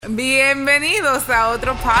Bienvenidos a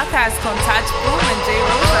otro podcast con Touch Boom and J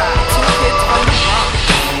Rosa, two kids from the Bronx.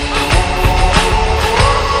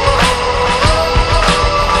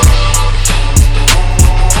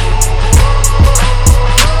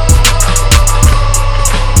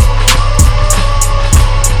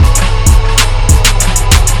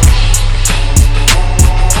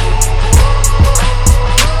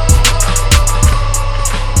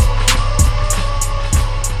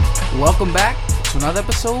 Welcome back to another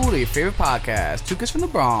episode of your favorite podcast, Two Kids from the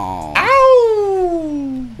Bronx.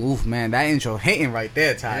 Ow! Oof, man, that intro hitting right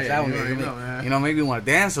there, Taj. Yeah, that one made me want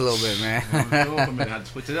to dance a little bit, man. I had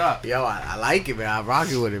to switch it up. Yo, I like it, man. I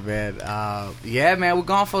rock it with it, man. Yeah, man, we're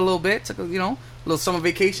gone for a little bit. Took a, little summer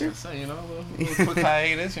vacation. So, a little quick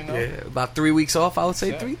hiatus, Yeah, about 3 weeks off, I would say.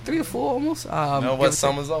 Yeah. Three or four almost.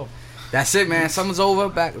 Summer's over. That's it, man. Summer's over.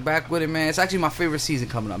 Back with it, man. It's actually my favorite season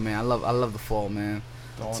coming up, man. I love the fall, man.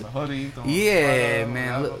 Throwing the hoodie, throwing Yeah, the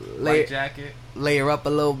man. light jacket. Layer up a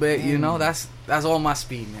little bit, That's all my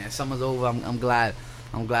speed, man. Summer's over. I'm glad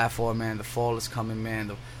for it, man. The fall is coming,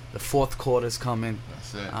 man. The fourth quarter's coming.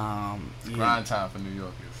 That's it. It's grind time for New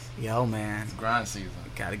Yorkers. Yo, man. It's grind season.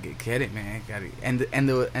 Gotta get it, man. Gotta end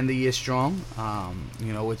the year strong.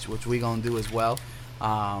 Which we gonna do as well.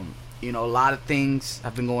 A lot of things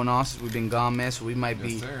have been going on since we've been gone, man. So we might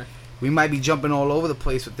be jumping all over the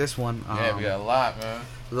place with this one. Yeah, we got a lot, man.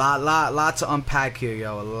 Lot to unpack here,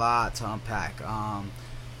 yo. A lot to unpack.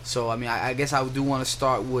 So I mean, I guess I do want to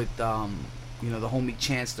start with the homie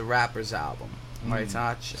Chance the Rapper's album, right,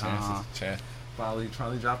 Taj? Chance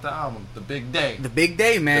finally dropped the album. The big day. The big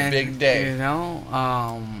day, man. The big day.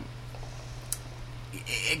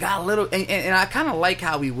 It got a little, and I kind of like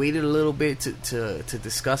how we waited a little bit to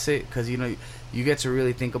discuss it, because you get to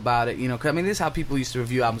really think about it. 'Cause, I mean, this is how people used to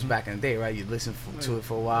review albums back in the day, right? You'd listen to it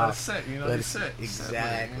for a while. Let it sit, let it sit.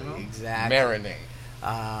 Exactly. Marinate.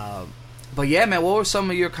 But yeah, man, what were some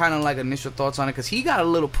of your kind of like initial thoughts on it? Because he got a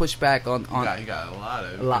little pushback on. He got a lot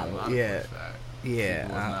of yeah. pushback.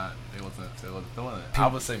 Yeah. They wasn't doing it. I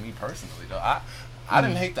would say, me personally, though, I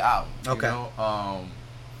didn't hate the album. Okay.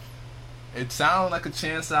 It sounded like a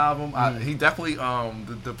Chance album. He definitely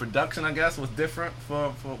the production, I guess, was different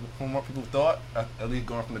from what people thought. At least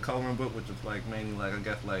going from the Coloring Book, which was like mainly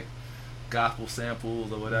like gospel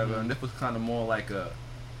samples or whatever, and this was kind of more like a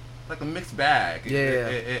mixed bag.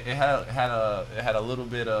 It had a little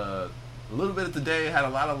bit of today. It had a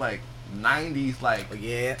lot of like 90s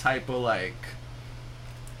type of like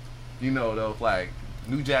those like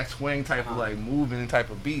New Jack Swing type of like moving type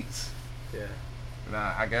of beats. Yeah.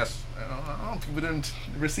 Now, I guess people didn't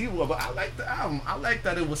receive it well, but I like the album. I like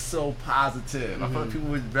that it was so positive. Mm-hmm. I feel like people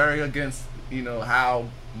were very against, how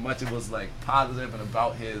much it was like positive and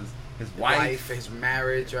about his wife, his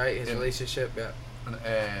marriage, right, his relationship. Yeah.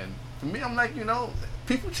 And for me, I'm like,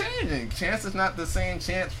 people changing. Chance is not the same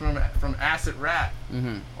Chance from Acid Rap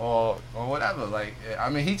or whatever. Like, I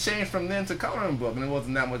mean, he changed from then to Coloring Book, and it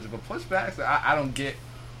wasn't that much of a pushback. So I don't get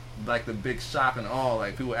like the big shock and all.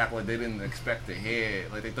 Like, people act like they didn't expect to hear,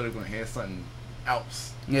 like they thought they were gonna hear something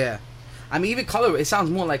else. Yeah, I mean, even it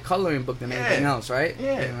sounds more like Coloring Book than anything else, right?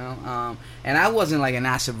 Yeah. And I wasn't like an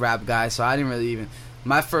acid rap guy, so I didn't really even.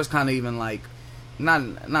 My first kind of even like,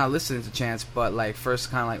 not listening to Chance, but like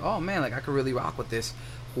first kind of like, oh man, like I could really rock with this.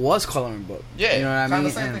 Was Coloring Book? Yeah, you know what I mean?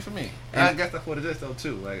 The same thing for me. And I guess that's what it is though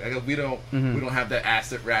too. Like, I guess we don't have that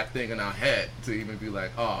acid rap thing in our head to even be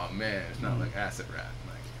like, oh man, it's not like acid rap.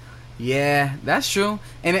 Yeah, that's true,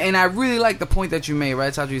 and I really like the point that you made,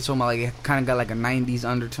 right? That's you talking about, like, it kind of got like a '90s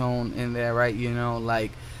undertone in there, right?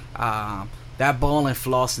 That ball and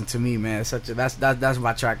flossing to me, man, that's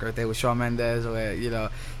my track right there with Shawn Mendes, where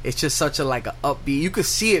it's just such a like a upbeat. You could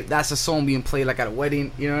see it. That's a song being played like at a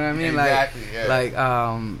wedding. You know what I mean? Exactly.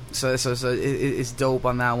 So it's dope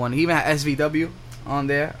on that one. He even had SVW on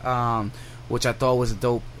there, which I thought was a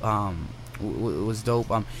dope. Was dope.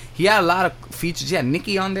 He had a lot of features. He had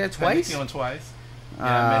Nicki on there twice. Nicki on twice.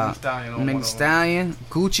 Yeah, Megan Thee Stallion.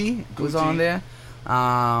 Gucci was on there.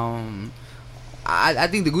 I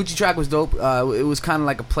think the Gucci track was dope. It was kind of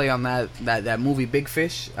like a play on that movie Big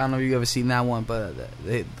Fish. I don't know if you ever seen that one, but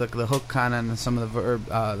the hook kind of and some of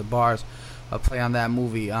the bars play on that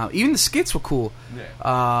movie. Even the skits were cool.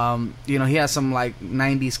 Yeah. He had some like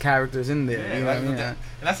 '90s characters in there. Yeah, you know what I mean? And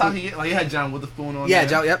that's how he had John Witherspoon on. Yeah,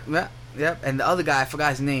 there. Yep, and the other guy, I forgot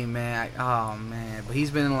his name, man. But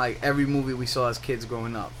he's been in like every movie we saw as kids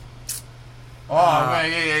growing up. Oh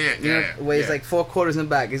man, yeah. Where he's like 4 quarters in the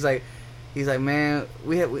back. He's like, man,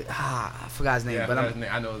 I forgot his name, yeah, but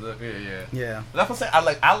I know yeah. But that's what I'm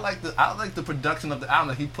saying. I like the production of the album.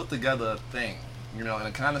 That he put together a thing, and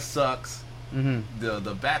it kind of sucks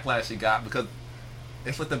the backlash he got, because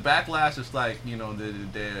it's like the backlash is like, you know,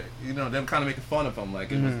 they're you know, they're kind of making fun of him,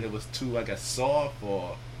 like it was too, I guess, soft,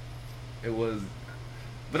 or it was.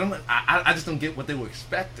 But I'm like, I just don't get what they were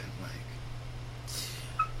expecting. Like,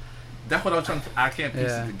 that's what I'm trying to. I can't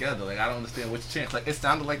piece it together. Like, I don't understand which Chance. Like, it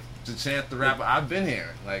sounded like the Chance the rapper I've been hearing.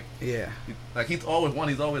 Like, like he's always one.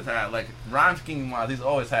 He's always had, like, rhyme scheme wise, he's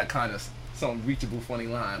always had kind of some reachable, funny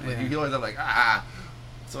line. Like, he always have like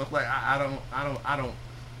So it's like I don't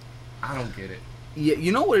get it. Yeah,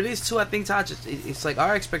 you know what it is too. I think, Todd, it's like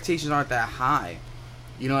our expectations aren't that high.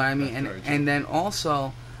 You know what I mean? And then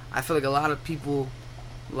also, I feel like a lot of people,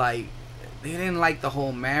 like, they didn't like the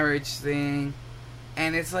whole marriage thing,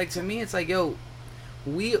 and it's like, to me, it's like, yo,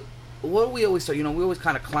 we always talk. You know, we always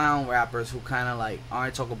kind of clown rappers who kind of like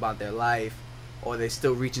aren't talking about their life, or they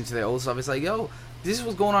still reach into their old stuff. It's like, yo, this is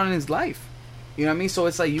what's going on in his life. You know what I mean? So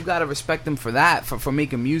it's like, you gotta respect him for that, for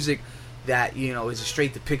making music that, you know, is a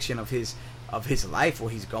straight depiction of his life,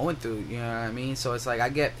 what he's going through. You know what I mean? So it's like, I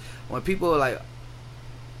get when people are like,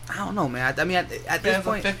 I don't know, man. I mean, at this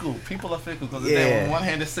point, people are fickle because they, on one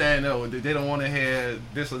hand, they're saying, no, they don't want to hear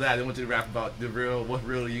this or that. They want you to rap about what's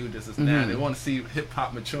real to you, this is that. They want to see hip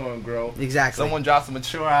hop mature and grow. Exactly. Someone drops a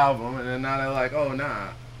mature album, and then now they're like, oh, nah,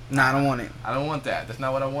 I don't want it. I don't want that. That's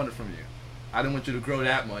not what I wanted from you. I didn't want you to grow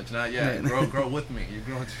that much. Not yet. Grow with me. You're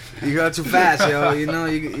growing too. You grow too fast, yo. You know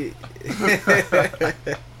you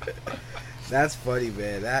That's funny,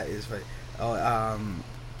 man. That is funny. But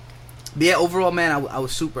yeah, overall, man, I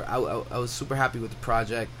was super happy with the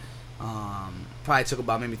project. Probably took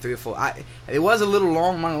about maybe 3 or 4. It was a little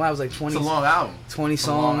long. I'm not gonna lie, it was like 20. It's a long album. 20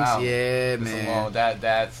 songs. Yeah, it's man. A long,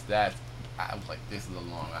 that's. I was like, this is a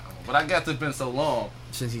long album. But I guess it's been so long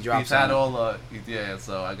since he dropped. He's had all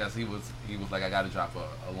so I guess he was like, I got to drop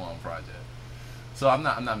a long project. So I'm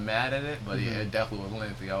not mad at it, but it definitely was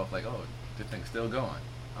lengthy. I was like, oh, this thing's still going.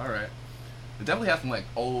 All right. It definitely had some like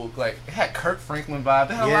old, like, it had Kirk Franklin vibe.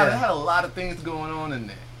 It had a lot of things going on in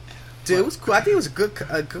there. Dude, it was cool. I think it was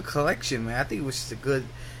a good collection, man. I think it was just a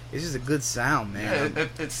good sound, man. Yeah,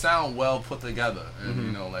 it sound well put together, and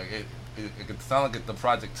you know, like it could sound like the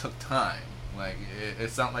project took time. Like it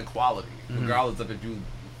sounded like quality, regardless of if you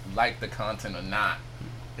like the content or not.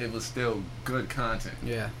 It was still good content.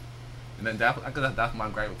 Yeah. And then that's my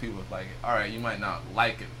gripe with people. It's like, all right, you might not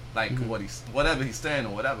like it, like whatever he's saying or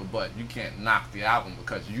whatever, but you can't knock the album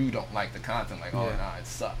because you don't like the content. Like, oh nah, it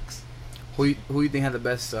sucks. Who you think had the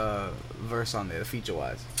best verse on there, the feature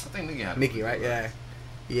wise? I think Nicki had. Nicki, right? Yeah.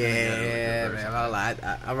 Yeah,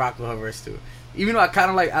 man. I rock with her verse too. Even though I kind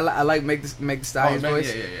of like, I like Meg Thee Stallion's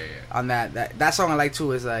voice. Yeah. On that song I like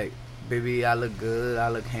too is like, baby, I look good, I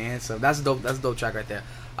look handsome. That's a dope track right there.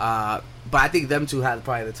 But I think them two had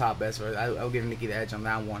probably the top best verse. I'll give Nicki the edge on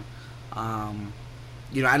that one.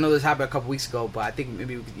 You know, I know this happened a couple weeks ago, but I think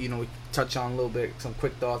maybe we touch on a little bit, some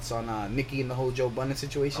quick thoughts on Nicki and the whole Joe Budden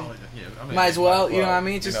situation. Oh, yeah. I mean, might as well, you know what I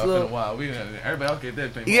mean? Just a little. Been a while. Everybody else get their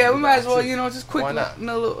thing. Yeah, we might as well, just quick,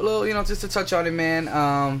 little, just to touch on it, man.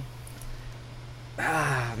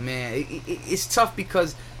 Man, it's tough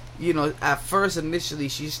because, at first, initially,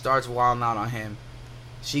 she starts wilding out on him.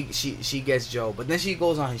 She gets Joe, but then she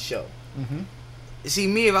goes on his show. Mm-hmm. See,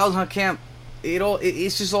 me, if I was on camp,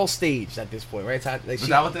 it's just all staged at this point, right? Like is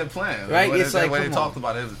that what they're playing? Right? It's like when they talked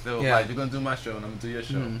about it, they were like, "You're gonna do my show, and I'm gonna do your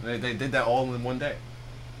show." Mm-hmm. They did that all in one day.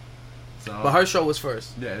 So, but her show was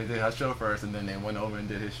first. Yeah, they did her show first, and then they went over and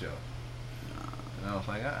did his show. And I was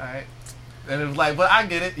like, all right. And it was like, but I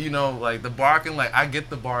get it, like the barking, like I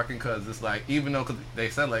get the barking because it's like, even though cause they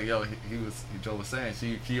said like, yo, Joe was saying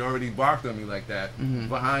she already barked on me like that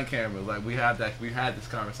behind cameras. Like we had this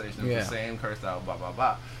conversation. It was the same curse out, blah blah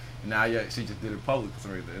blah. And now she just did it public for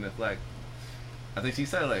some reason, and it's like, I think she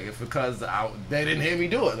said like it's because they didn't hear me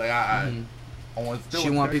do it. Like I want to do it.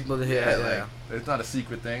 She want people to hear it. Yeah. Like, it's not a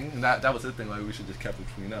secret thing, and that was the thing. Like we should just kept it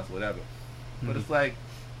between us, whatever. But it's like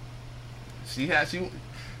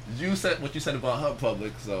you said what you said about her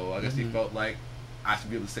public, so I guess she felt like I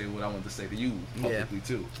should be able to say what I wanted to say to you publicly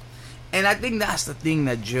too. And I think that's the thing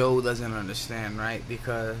that Joe doesn't understand, right?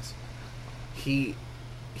 Because he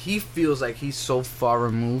feels like he's so far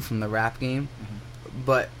removed from the rap game,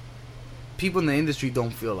 but people in the industry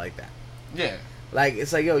don't feel like that. Yeah. Like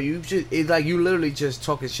it's like, yo, it's like you literally just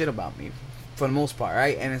talking shit about me for the most part,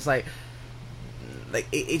 right? And it's like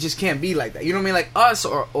it just can't be like that. You know what I mean? Like us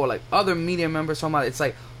or like other media members talking about it, it's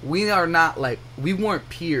like we are not like we weren't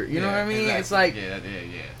peer. You know what I mean? Exactly. It's like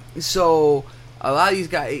yeah. So a lot of these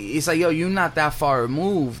guys, it's like, yo, you're not that far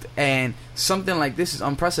removed, and something like this is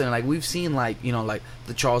unprecedented. Like we've seen, like like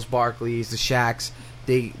the Charles Barkleys, the Shaqs,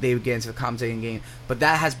 they would get into the commentating game. But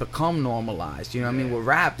that has become normalized. You know what I mean? With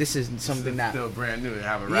rap, this is something that still brand new. To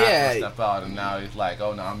have a rapper step out, and now he's like,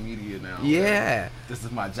 oh no, I'm media now. Yeah, this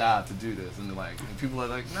is my job to do this, and people are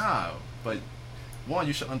like, nah. But one,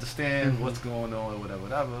 you should understand what's going on, or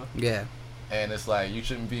whatever. Yeah. And it's like you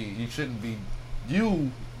specifically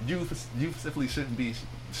shouldn't be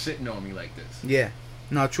shitting on me like this. Yeah,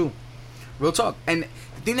 no, true, real talk. And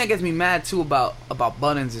the thing that gets me mad too about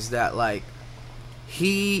Buttons is that like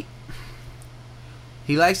he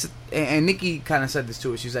likes to, and Nikki kind of said this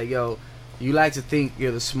to her. She's like, "Yo, you like to think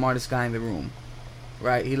you're the smartest guy in the room,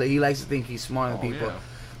 right?" He likes to think he's smarter than people,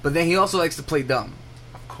 but then he also likes to play dumb.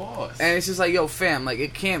 Of course. And it's just like, yo, fam, like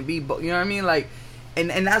it can't be, you know what I mean, like.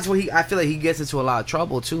 And that's where I feel like he gets into a lot of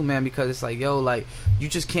trouble too, man, because it's like, yo, like you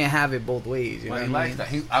just can't have it both ways. You know what I mean? That.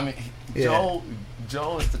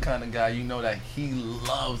 Joe is the kind of guy, you know, that he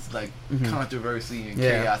loves like controversy and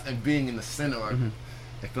chaos and being in the center of it.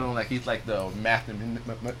 And feeling like he's like the master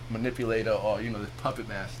manipulator, or the puppet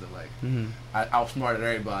master. Like I outsmarted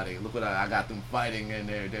everybody. Look what I got them fighting, and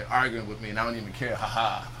they're arguing with me, and I don't even care.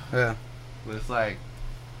 Haha. Yeah. But it's like,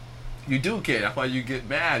 you do care. That's why you get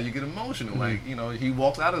mad. You get emotional. Like, he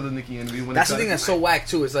walks out of the Nicki interview. That's the thing that's so whack,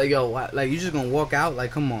 too. It's like, yo, like, you just gonna walk out? Like,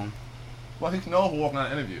 come on. Well, he's known for walking out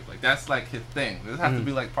of interviews. Like, that's, like, his thing. This has to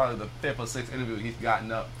be, like, probably the 5th or 6th interview he's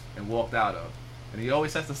gotten up and walked out of. And he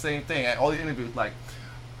always says the same thing. At all the interviews, like,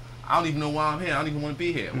 I don't even know why I'm here. I don't even want to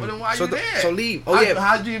be here. Well, then why are you there? So leave. Oh, yeah.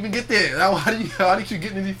 How did you even get there? How did you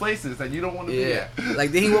get into these places that you don't want to be there?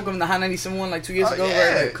 Like, did he walk up in the High 97 like 2 years ago?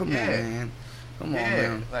 Yeah, right? Like, come on, man. Come on,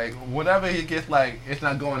 man. Like, whenever he gets, like, it's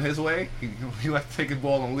not going his way, he likes to take his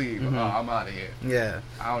ball and leave. I'm out of here. Yeah.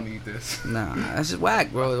 I don't need this. Nah, that's just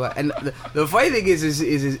whack, bro. And the funny thing is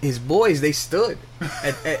his boys, they stood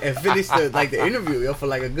and finished the interview, yo, for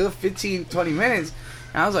like a good 15, 20 minutes.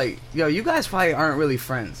 And I was like, yo, you guys probably aren't really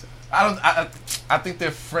friends. I think they're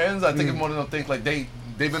friends. I think it's more than think, like, they've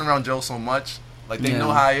been around Joe so much. Like, they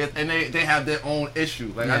know how he is, and they have their own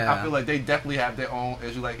issue. Like, I feel like they definitely have their own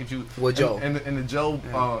issue. Like, if you with Joe in the Joe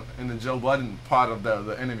Budden part of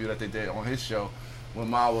the interview that they did on his show, when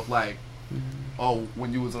Ma was like, "Oh,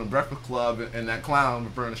 when you was on the Breakfast Club and that clown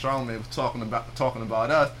referring to Charlamagne was talking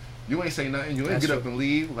about us, you ain't say nothing. You ain't get up and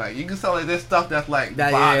leave. Like, you can tell like there's stuff that's like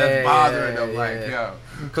that's bothering them. Like, yeah.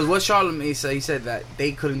 Because what Charlamagne said, he said that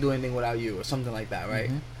they couldn't do anything without you or something like that,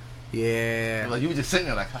 right? Yeah. Like, you were just sitting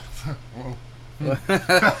there like.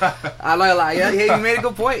 I like yeah, he made a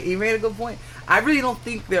good point. I really don't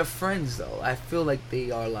think they're friends though. I feel like they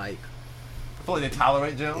are like. I feel like they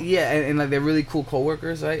tolerate Joe. Yeah, and like they're really cool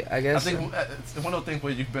coworkers, right? I guess. I think it's one of those things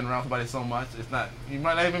where you've been around somebody so much, it's not. You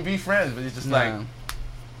might not even be friends, but it's just like,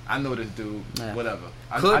 I know this dude. Whatever.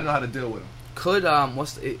 I know how to deal with him. Could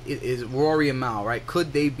is Rory and Mal, right?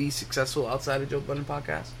 Could they be successful outside of Joe Budden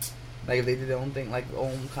podcast? Like if they did their own thing, like their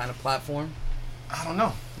own kind of platform. I don't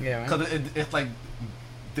know. Yeah, because it's like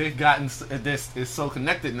they've gotten this is so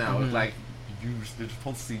connected now. It's like you're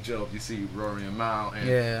supposed to see Joe if you see Rory and Mal,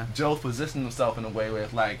 and Joe's positioned himself in a way where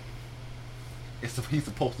it's like he's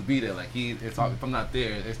supposed to be there. Like if I'm not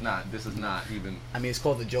there, it's not. This is not even. I mean, it's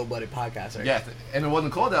called the Joe Budden podcast, right? Yes, and it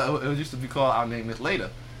wasn't called that. It used to be called I'll Name This Later.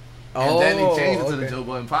 And then he changed it to the Joe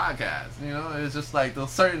Budden podcast. You know, it's just like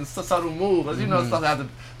those certain subtle moves. You know, stuff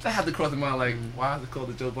that have to cross the mind. Like, why is it called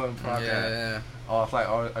the Joe Budden podcast? Yeah. Or it's like,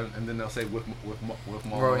 and then they'll say with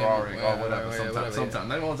Rory or whatever. Sometimes,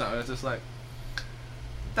 not all the time. It's just like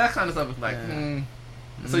that kind of stuff. Is like,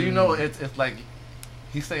 so you know, it's like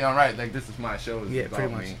he's saying, all right, like this is my show. It's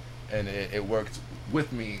about me, and it works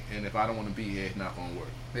with me. And if I don't want to be here, it's not gonna work.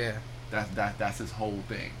 Yeah, that's his whole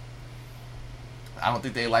thing. I don't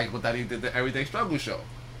think they like what that he did the Everyday Struggle show.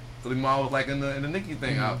 So the mom was like in the Nicki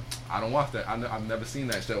thing. I don't watch that. I've never seen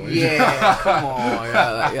that show. Yeah, come on.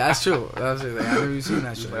 Yeah, that's true. That's true. I've never seen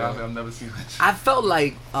that show. Like, I've never seen that show. I felt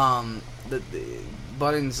like the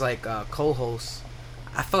Budden's like co-hosts.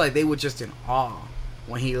 I felt like they were just in awe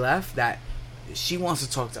when he left. That she wants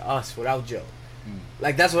to talk to us without Joe.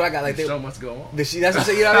 Like that's what I got. Like the show must go on. That's what I'm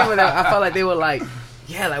saying. You know what I mean? I felt like they were like.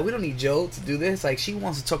 Yeah, like we don't need Joe to do this. Like she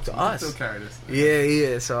wants to talk to us. Still carry this.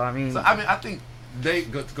 Yeah. So I mean, I think they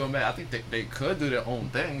go back. I think they could do their own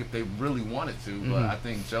thing if they really wanted to. But I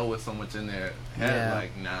think Joe is so much in their head,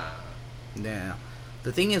 like nah. Yeah.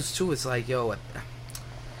 The thing is too, it's like I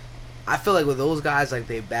feel like with those guys, like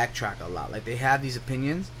they backtrack a lot. Like they have these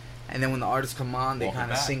opinions, and then when the artists come on, they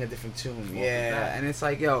kind of sing a different tune. And it's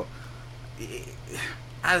like at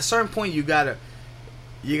a certain point, you gotta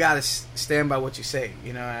stand by what you say,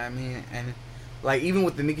 you know what I mean? And like even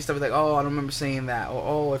with the Nicki stuff, like, oh, I don't remember saying that,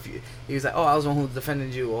 or oh, he was like, oh, I was the one who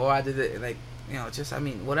defended you, or I did it, like, you know, just I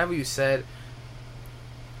mean, whatever you said,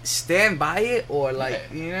 stand by it or like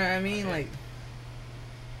you know what I mean, like.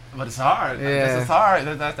 But it's hard. Yeah. It's hard.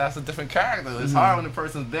 That's a different character. It's hard when the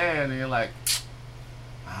person's there and you're like,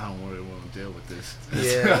 I don't really want to deal with this.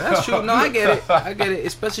 Yeah, that's true. No, I get it. I get it.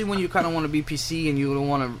 Especially when you kind of want to be PC and you don't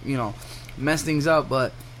want to, you know, mess things up.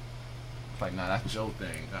 But it's like, nah, that's Joe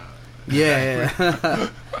thing. Nah. Yeah.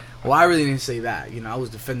 Well, I really didn't say that. You know, I was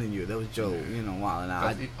defending you. That was Joe. You know, wilding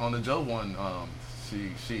out. On the Joe one,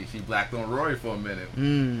 she blacked on Rory for a minute.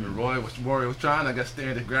 Mm. Rory was trying to, I guess,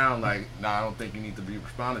 stand his ground. Like, nah, I don't think you need to be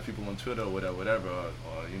responding to people on Twitter or whatever, or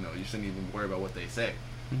you know, you shouldn't even worry about what they say.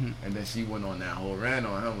 Mm-hmm. And then she went on that whole rant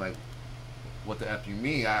on him, like, what the F you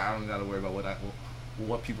mean? I don't gotta worry about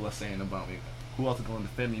what people are saying about me. Who else is going to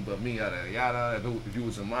defend me but me? Yada yada. If you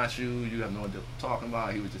was in my shoes, you have no idea what I'm talking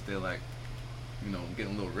about. He was just there, like, you know,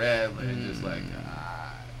 getting a little red, and just like,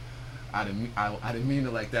 I didn't mean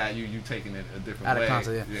it like that. You taking it a different out way. Of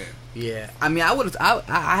context, yeah. I mean,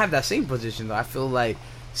 I have that same position though. I feel like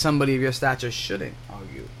somebody of your stature shouldn't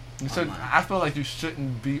argue. So I feel like you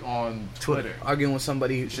shouldn't be on Twitter arguing with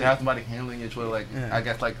somebody. You should have somebody handling your Twitter. Like I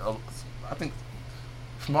guess, like I think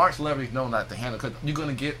smart celebrities know not to handle, because you're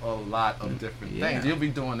gonna get a lot of different things. You'll be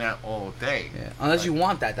doing that all day. Yeah. Unless like, you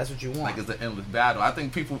want that, that's what you want. Like it's an endless battle. I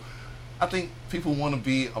think people want to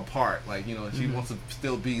be a part. Like, you know, she wants to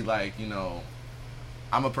still be like, you know,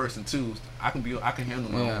 I'm a person too. I can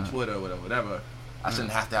handle my own Twitter or whatever. I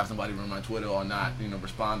shouldn't have to have somebody run my Twitter or not, you know,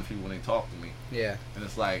 respond to people when they talk to me. Yeah. And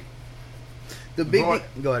it's like the big Roy,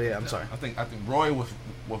 go ahead. Yeah, I'm sorry. I think Roy was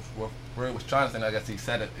trying to say. I guess he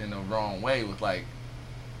said it in the wrong way. Was like,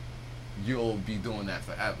 you'll be doing that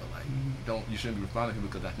forever. Like, you shouldn't be responding to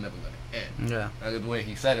people because that's never gonna end. Yeah. Like, the way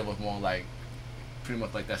he said it was more like, pretty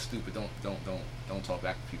much like, that's stupid. Don't talk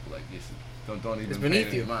back to people like this. Don't even pay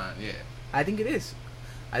it in mind. Yeah. I think it is,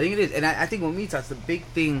 and I think when we talked, the big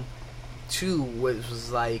thing too was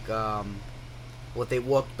like what they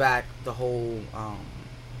walked back the whole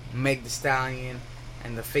Meg Thee Stallion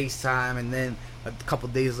and the FaceTime, and then a couple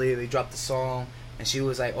days later they dropped the song and she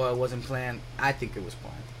was like, oh, it wasn't planned. I think it was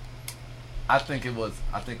planned. I think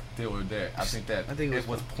they were there. I think it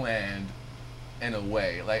was planned in a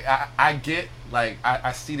way. Like I get, like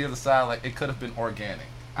I see the other side, like it could have been organic.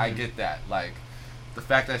 I get that. Like the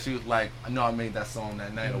fact that she was like, no, I made that song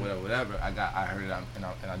that night or whatever. I heard it and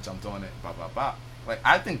I jumped on it. Blah blah blah. Like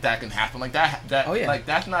I think that can happen. Like that. Oh, yeah. Like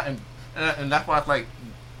that's not, and that's why it's like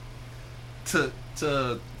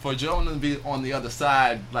for Joe to be on the other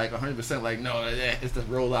side, like 100%. Like no, it's the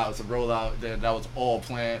rollout. It's a rollout. That was all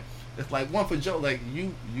planned. It's like one for Joe. Like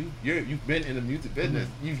you've been in the music business.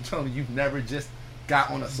 You told me you've never just got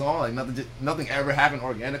on a song. Like nothing ever happened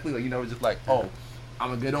organically. Like you never just like, oh,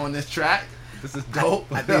 I'm gonna get on this track. This is dope.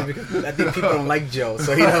 I think people don't like Joe,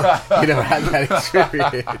 so he never had that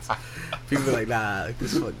experience. People are like, nah,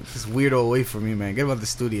 this weirdo away from me, man. Get him out the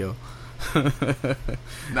studio.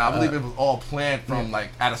 I believe it was all planned from like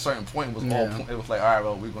at a certain point. It was it was like, all right,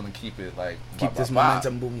 well, we're gonna keep it like keep this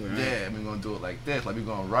momentum moving. Right? Yeah, we're gonna do it like this. Like we're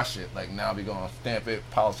gonna rush it. Like now we're gonna stamp it,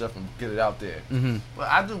 polish up, and get it out there. Mm-hmm. But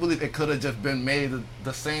I do believe it could have just been made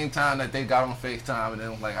the same time that they got on FaceTime, and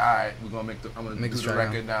then was like, all right, we're gonna I'm gonna do the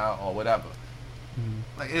record now or whatever.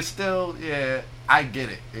 Mm-hmm. Like it's still, I get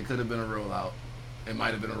it. It could have been a rollout. It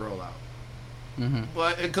might have been a rollout. Mm-hmm.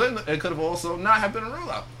 But it could have also not have been a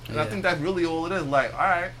rollout. And I think that's really all it is. Like, all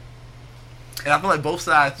right. And I feel like both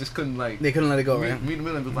sides just couldn't let it go, right? Meet in the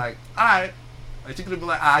middle and be like, all right. Like she could have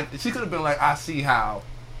been like, I see how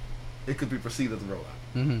it could be perceived as a rollout.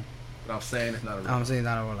 Mm-hmm. But I'm saying it's not a rollout. I'm saying it's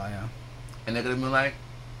not a rollout, yeah. And they could have been like,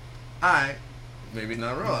 all right, maybe it's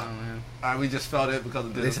not a rollout. All right, we just felt it because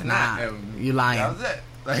of this. You lying. That was it.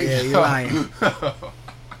 Like, yeah, you're lying.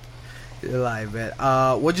 You're lying, man.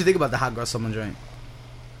 What'd you think about the Hot Girl Summer joint?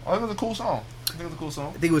 Oh, it was a cool song. I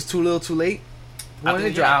think it was Too Little, Too Late. I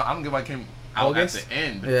don't get why it came out at the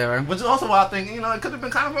end. Yeah, right. Which is also why I think, it could have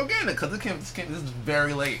been kind of organic because this is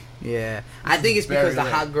very late. Yeah, I think it's because the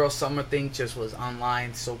Hot Girl Summer thing just was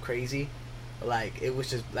online so crazy. Like it was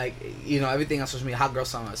just like everything on social media, Hot Girl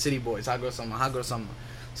Summer, City Boys, Hot Girl Summer, Hot Girl Summer.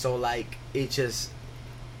 So like it just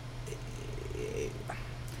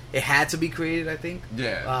it had to be created, I think.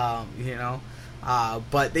 Yeah.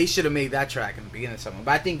 But they should have made that track in the beginning of summer.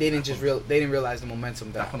 But I think they didn't realize the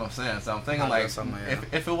momentum. That's what I'm saying. So I'm thinking like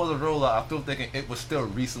if it was a rollout, I'm still thinking it was still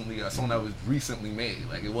recently a song that was recently made.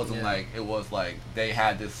 Like it wasn't like it was like they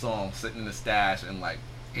had this song sitting in the stash in like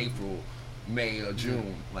April, May or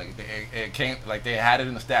June. Like it came like they had it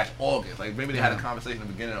in the stash August. Like maybe they had a conversation in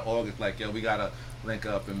the beginning of August. Like we gotta link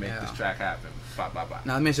up and make this track happen. Bye.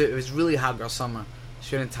 Now I mean, so it was really Hot Girl Summer.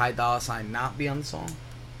 Shouldn't Ty Dolla $ign not be on the song?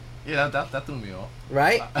 Yeah, that threw me off.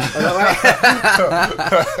 Right?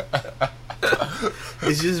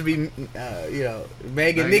 It's just be,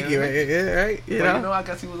 Meg and Nicki, right? Yeah, right? You know, I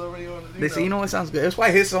guess he was already on it. They say, you know what sounds good? It's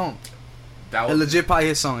probably his song. That was a legit probably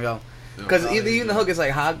his song, yo. Because even the hook is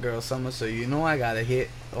like hot girl summer, so you know I got a hit,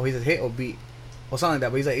 or he's a hit or beat, or something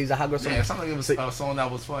like that. But he's a hot girl summer. Yeah, something like it was a song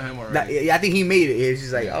that was for him already. I think he made it. It's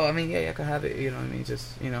just like, I could have it. You know what I mean?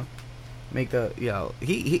 Just make the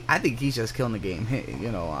he. I think he's just killing the game.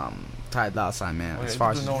 Ty Dolla $ign, man. As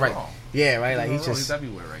far as right, yeah, right. Like he's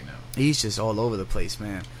everywhere right now. He's just all over the place,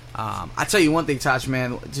 man. I tell you one thing, Taj,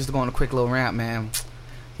 man. Just to go on a quick little rant, man.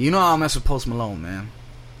 You know I don't mess with Post Malone, man.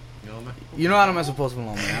 You know I don't mess with Post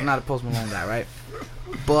Malone, man. I'm not a Post Malone guy, right?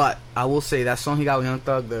 But I will say that song he got with Young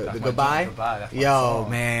Thug, the Goodbye. Yo, song.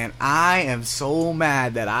 Man, I am so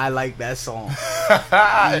mad that I like that song.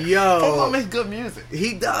 Yo, Post Malone makes good music.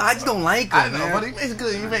 He does. I just don't like it, I know, man. but he makes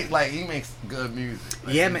good. He makes good music.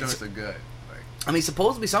 Like, yeah, man. Are good. I mean,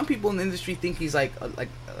 supposedly some people in the industry think he's like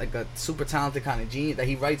a super talented kind of genius. That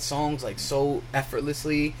he writes songs like so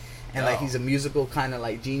effortlessly, and like he's a musical kind of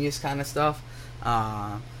like genius kind of stuff.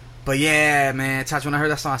 But yeah, man, Taj, when I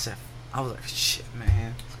heard that song, I was like, shit,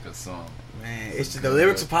 man. It's a good song. Man, it's just, the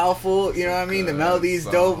lyrics are powerful. You know what I mean? The melody's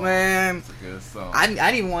dope, man. It's a good song. I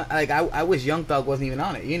didn't even want I wish Young Thug wasn't even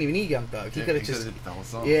on it. You didn't even need Young Thug. He could have just the whole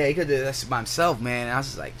song. Yeah, he could have that by himself, man. And I was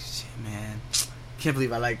just like, shit, man. Can't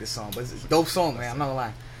believe I like this song, but it's a dope song, man. I'm not gonna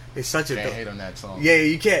lie. It's such a can't dope. hate on that song. Yeah,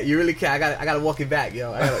 you can't. You really can't. I gotta walk it back,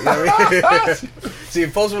 yo. You know what I mean? See,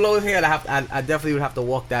 if Post Malone was here, I definitely would have to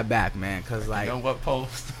walk that back, man. Cause like, you know what,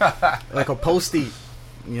 Post? like a Posty.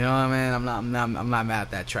 You know what I mean? I'm not mad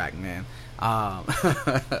at that track, man.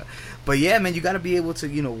 But yeah, man, you gotta be able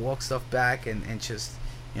to walk stuff back and just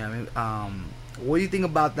what I mean. What do you think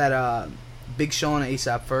about that Big Sean and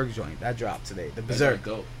A$AP Ferg joint that dropped today? The Berserk.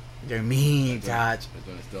 They're mean, Taj. That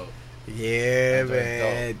joint is dope. Yeah,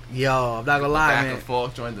 man. Yo, I'm not gonna lie, man. Back and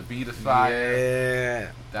forth, join the beat is fire.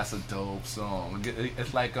 Yeah, that's a dope song.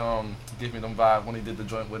 It's like give me them vibe when he did the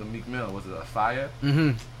joint with Meek Mill. Was it a Fire?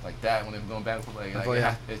 Mm-hmm. Like that when they were going back and forth.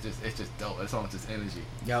 Like it's just dope. That song's just energy.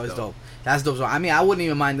 Yo, it's dope. That's dope. So I mean, I wouldn't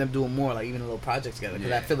even mind them doing more, like even a little project together,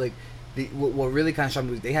 because I feel like what really kind of shocked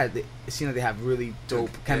me was it seemed like they have really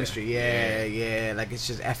dope chemistry. Yeah, like it's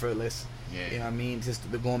just effortless. Yeah. You know what I mean? Just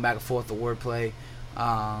the going back and forth, the wordplay.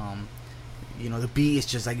 The beat is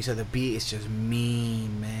just like you said. The beat is just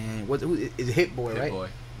mean, man. Who is it? Hit Boy, right? Boy.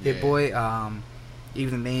 Hit Boy.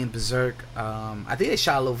 Even the name Berserk. I think they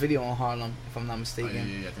shot a little video on Harlem, if I'm not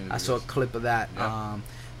mistaken. I saw a clip of that. Yep.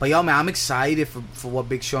 But yo, man, I'm excited for what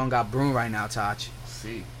Big Sean got brewing right now, Taj.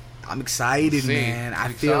 I'm excited, man.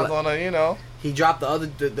 I feel on he dropped the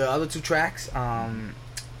other two tracks.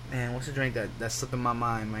 Man, what's the drink that's slipping my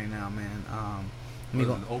mind right now, man? Let me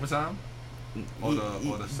go. Overtime? Or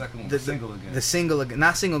the second one, the single again. The single again,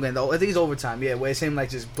 not single again. I think it's Overtime. Yeah, where it's him like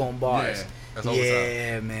just blowing bars. Yeah, that's Overtime.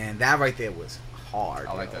 Yeah, man, that right there was hard.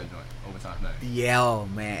 I like that joint. Overtime, nice. Yeah,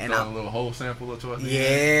 man, and a little whole sample of towards the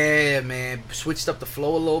end. Man, switched up the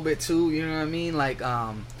flow a little bit too. You know what I mean? Like,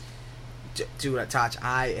 dude, Taj,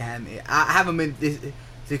 I haven't been this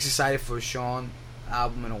excited for a Sean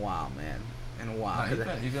album in a while, man.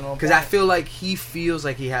 Because I feel like he feels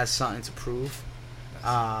like he has something to prove.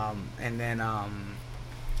 And then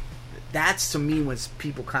that's to me when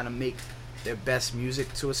people kind of make their best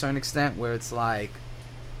music to a certain extent, where it's like,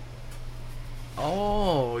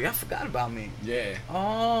 oh, y'all forgot about me. Yeah.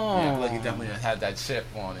 Oh. Yeah, I feel like he definitely had that chip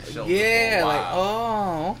on his shoulder. Yeah, like,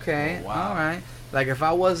 oh, okay. All right. Like if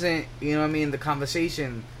I wasn't, you know what I mean, the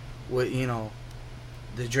conversation with,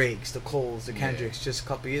 the Drakes, the Coles, the Kendricks, just a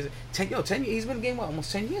couple years. 10 years. He's been in the game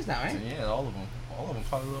almost 10 years now, right? 10 years, all of them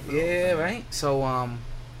probably a little bit. Yeah, right. So I'm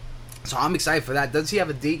excited for that. Does he have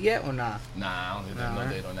a date yet or not? Nah, I don't think there's no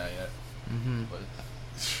date on that yet. Mm-hmm.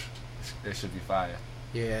 But it should be fire.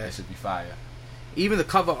 Yeah, it should be fire. Even the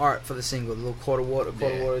cover art for the single, the little quarter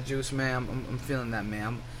water juice, man. I'm feeling that,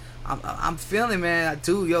 man. I'm feeling, man.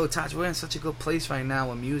 Dude, yo, Taj, we're in such a good place right now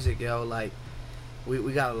with music, yo. Like.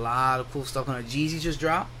 We got a lot of cool stuff on it. Jeezy just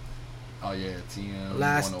dropped. Oh yeah, TM.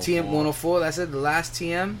 Last 104. TM 104. That's it. The last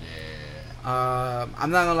TM. Yeah.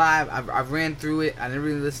 I'm not gonna lie. I've ran through it. I didn't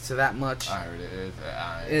really listen to that much. I heard it is.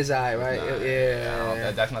 It's alright, right?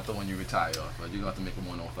 Yeah. That's not the one you retire off, but you're gonna have to make him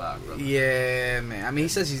 105, brother. Yeah, man. I mean, he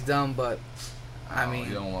says he's done, but I mean,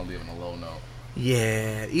 you don't want to leave him a low note.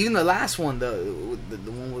 Yeah. Even the last one, the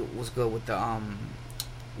one was good with the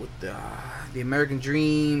American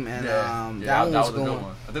Dream and that one was a good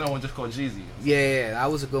one. I think that one just called Jeezy. Yeah, that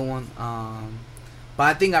was a good one. But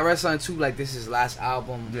I think I read something too, like this is his last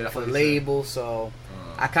album for the label, so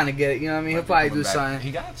I kind of get it. You know what I mean? He'll probably do something.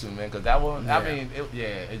 He got to, man, because that one. Yeah. I mean,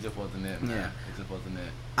 it just wasn't it, man. Yeah. It just wasn't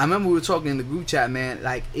it. I remember we were talking in the group chat, man.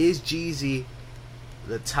 Like, is Jeezy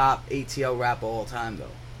the top ATL rapper of all time, though?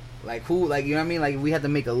 Like, who? Like, you know what I mean? Like, we had to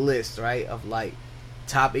make a list, right, of like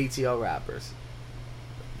top ATL rappers.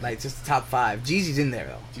 Like, just the top 5. Jeezy's in there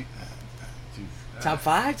though. Top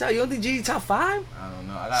 5? You don't think Jeezy top 5? I don't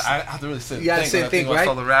know. I have to really sit. You gotta sit and think, right?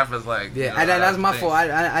 All the rappers, like, yeah, you know, that's my fault.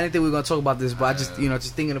 I didn't think we were gonna talk about this, but I just, you know,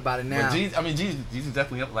 just thinking about it now. But Jeezy's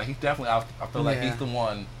definitely up. Like, he's definitely. I feel like he's the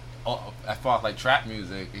one. As far as like trap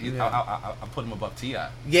music, I put him above T.I.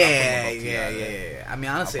 Yeah. I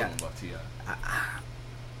mean, honestly, I put him above T.I.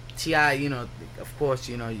 T.I., you know, of course,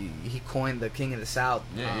 you know, he coined the King of the South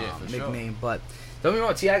nickname, but don't get me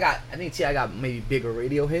wrong, I think T.I. got maybe bigger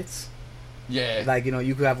radio hits. Yeah. Like, you know,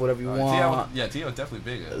 you could have whatever you want. T.I. was definitely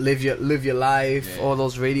bigger. Live your life, all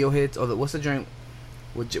those radio hits. Or what's the joint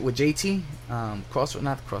with JT?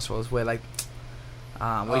 Crossroads, where like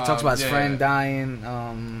where he talks about his friend dying.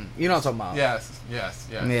 You know what I'm talking about? Yes.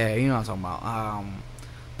 Yeah, you know what I'm talking about.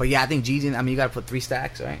 But yeah, I think Jeezy, I mean, you got to put 3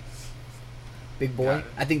 stacks, right? Big Boy.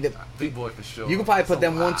 I think that Big Boy for sure. You could probably put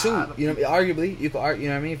them 1, 2. You know, arguably, you could. You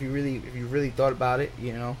know what I mean? If you really thought about it,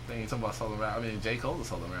 you know. Then you talking about solo rap. I mean, J. Cole is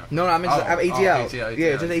solo rap. No, I mean ATL. ATL.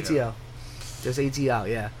 Yeah, just ATL. Just ATL.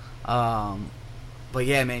 Yeah. But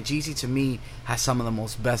yeah, man, Jeezy to me has some of the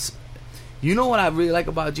most best. You know what I really like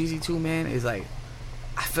about Jeezy too, man, is like,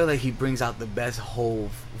 I feel like he brings out the best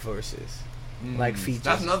Hove verses, like features.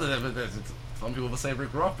 That's another. Some people will say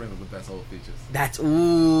Rick Ross brings the best Hove features. That's I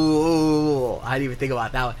didn't even think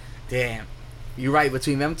about that one. Damn, you're right.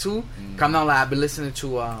 Between them two, come down. Like, I've been listening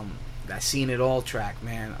to that "Seen It All" track,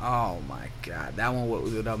 man. Oh my god, that one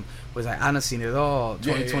was like, I done seen it all.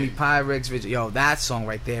 2020 Pyrex, yo, that song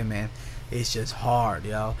right there, man. It's just hard,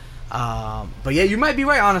 yo. But yeah, you might be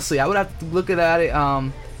right. Honestly, I would have to look at it.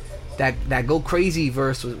 That "Go Crazy"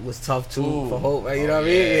 verse was tough too for Hope. Right? You know what I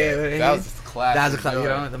mean? Yeah, that was a classic. That was a classic. You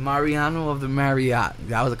know, the Mariano of the Marriott.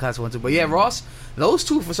 That was a classic one too. But yeah, Ross, those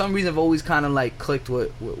two for some reason have always kind of like clicked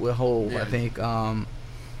with Hove. Yeah. I think.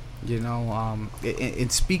 You know,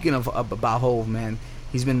 and speaking of about Hove, man,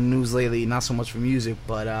 he's been in the news lately. Not so much for music,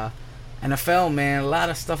 but NFL, man, a lot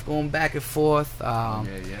of stuff going back and forth.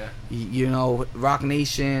 You know, Rock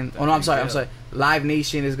Nation. I'm sorry. Live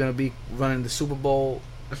Nation is gonna be running the Super Bowl.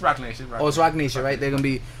 It's Rock Nation. It's Rock Nation, right? They're gonna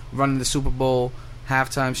be running the Super Bowl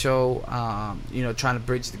halftime show. You know, trying to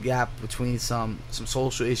bridge the gap between some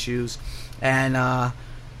social issues, and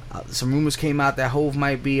some rumors came out that Hove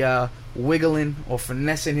might be wiggling or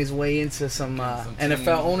finessing his way into some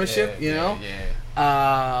NFL ownership. You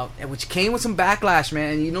know. Which came with some backlash,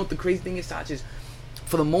 man. And you know what the crazy thing is, Taj, is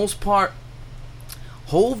for the most part,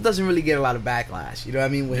 Hove doesn't really get a lot of backlash. You know what I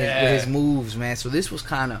mean with his moves, man. So this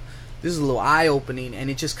is a little eye opening, and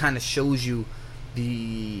it just kind of shows you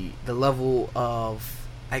the level of,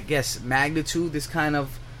 I guess, magnitude this kind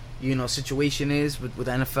of, you know, situation is with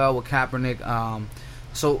NFL with Kaepernick.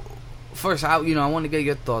 So first, I want to get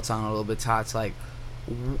your thoughts on it a little bit, Tots. Like,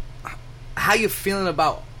 how you feeling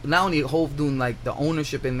about not only Hove doing like the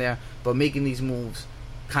ownership in there, but making these moves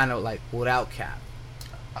kind of like without Cap?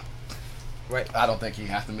 Right. I don't think he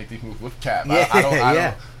has to make these moves with Cap.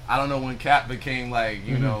 Yeah, I don't know when Cap became like,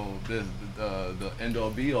 you know, the end all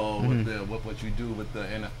be all with what you do with the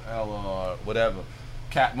NFL or whatever.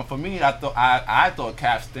 Cap, for me, I thought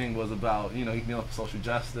Cap's thing was about, you know, he knew social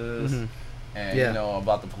justice and you know,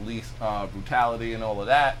 about the police brutality and all of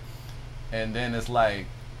that. And then it's like,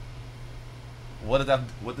 what did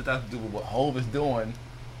that do with what Hove is doing?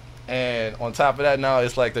 And on top of that, now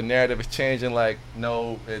it's like the narrative is changing. Like,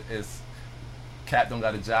 no, it's Cap don't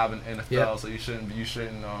got a job in the NFL, so you shouldn't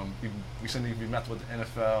even be messing with the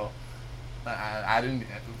NFL. I didn't.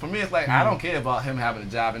 For me, it's like I don't care about him having a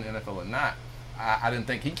job in the NFL or not. I didn't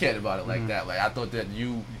think he cared about it like that. Like, I thought that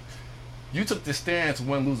you took this stance,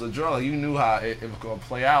 win, lose, or draw. Like, you knew how it was going to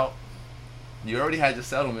play out. You already had your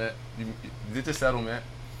settlement. You did your settlement.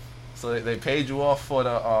 So they paid you off for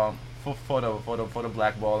the for the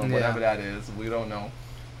blackball and whatever that is. We don't know.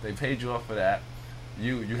 They paid you off for that.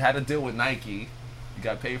 You had a deal with Nike. You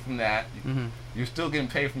got paid from that. You're still getting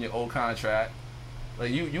paid from your old contract.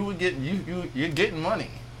 Like, you're getting money.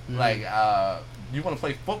 Like, you want to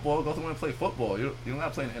play football? Go somewhere and play football. You're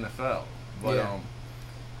not playing the NFL. But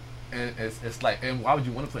and it's like, and why would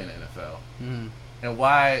you want to play in the NFL? And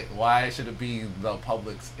why should it be the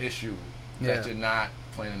public's issue that you're not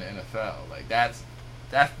playing in the NFL? Like, that's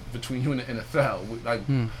between you and the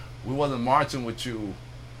NFL. We wasn't marching with you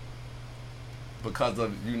because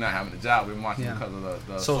of you not having a job. We were marching because of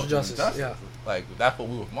the social justice. Like, that's what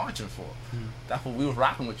we were marching for. That's what we were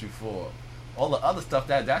rocking with you for. All the other stuff,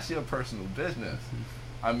 that's your personal business.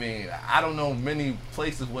 I mean, I don't know many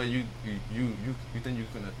places where you think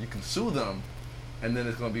you can sue them, and then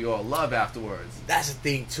it's gonna be all love afterwards. That's the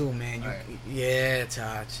thing too, man. Yeah,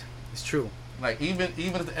 Taj, it's true. Like even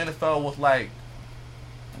if the NFL was like,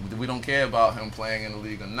 we don't care about him playing in the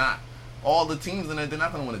league or not, all the teams in there, they're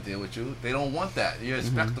not gonna want to deal with you. They don't want that. You're a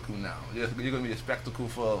spectacle now. You're gonna be a spectacle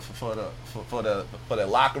for the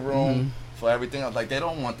locker room, for everything else. Like they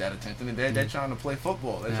don't want that attention. They're trying to play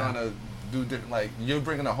football. They're trying to do different. Like you're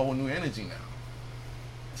bringing a whole new energy now.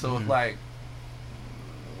 So it's like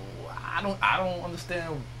I don't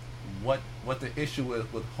understand what the issue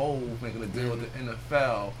is with Hov making a deal with the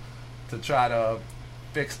NFL to try to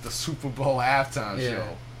fix the Super Bowl halftime show.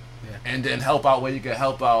 Yeah. And then help out where you can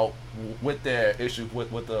help out with their issues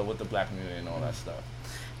with the black community and all that stuff.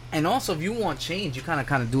 And also, if you want change, you kind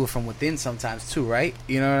of do it from within sometimes too, right?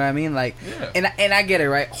 You know what I mean? Like, and I get it,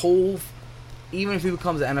 right? Hov, even if he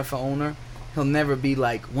becomes an NFL owner, he'll never be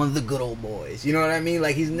like one of the good old boys. You know what I mean?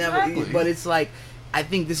 Like he's never. But it's like, I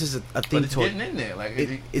think this is a thing. But it's getting in there. Like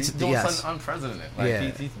he's doing something unprecedented.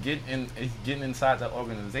 Like he's getting inside that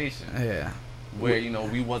organization. Yeah. Where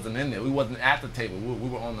we wasn't in there, we wasn't at the table. We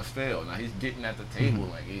were on the field. Now he's getting at the table.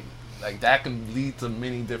 Like that can lead to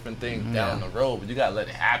many different things down the road. But you gotta let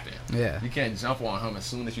it happen. Yeah, you can't jump on him as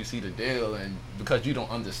soon as you see the deal, and because you don't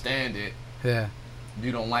understand it,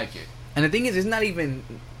 you don't like it. And the thing is, it's not even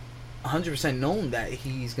 100% known that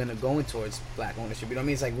he's gonna go in towards black ownership. You know what I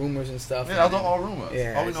mean? It's like rumors and stuff. Yeah, those are all rumors.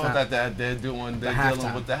 Yeah, all we know is that they're dealing with the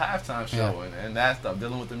halftime show and that stuff,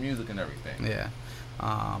 dealing with the music and everything. Yeah,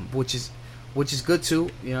 which is good too.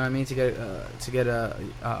 You know what I mean? To get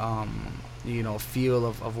a feel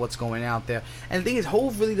of what's going out there. And the thing is,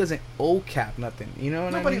 Hov really doesn't owe Cap nothing. You know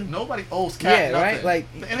what I mean? Nobody owes Cap nothing. Right?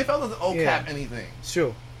 Like the NFL doesn't owe Cap anything. It's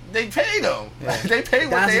true. They pay them. Yeah. They pay what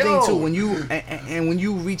That's they the owe. thing too. When you and when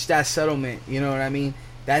you reach that settlement, you know what I mean?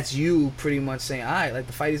 That's you pretty much saying, all right, like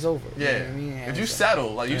the fight is over. Yeah. You know what I mean? If you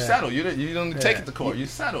settle, like you settle, you don't take it to court. You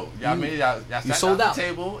settle. Y'all sat sold down out. The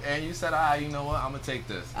table and you said, all right, you know what? I'm gonna take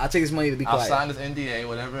this. I'll take this money to be quiet. I'll sign this NDA,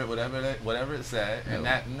 whatever it said, and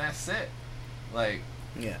that's it. Like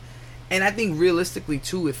and I think realistically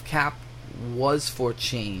too, if Cap was for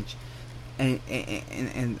change, and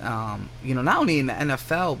not only in the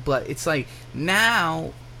NFL, but it's like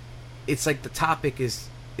now, it's like the topic is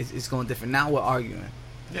going different. Now we're arguing.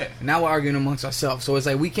 Yeah. Now we're arguing amongst ourselves. So it's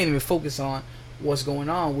like we can't even focus on what's going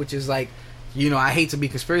on, which is like, I hate to be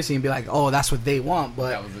conspiracy and be like, oh, that's what they want,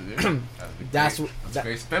 but that's what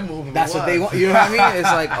spin move. That's what they want. You know what I mean? It's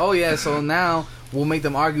like, oh yeah, so now we'll make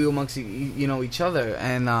them argue amongst each other,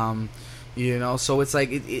 and so it's like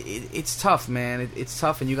it's tough, man. It's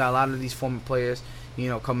tough, and you got a lot of these former players,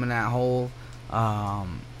 coming at Hov,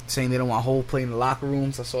 saying they don't want Hov playing in the locker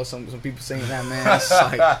rooms. I saw some people saying that, man. It's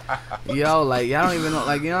like, y'all don't even know,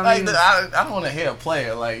 like, you know what I mean? I don't want to hear a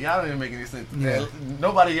player, like, y'all don't even make any sense. Yeah.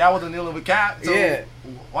 Nobody, y'all wasn't dealing with Cap, so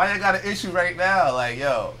why y'all got an issue right now? Like,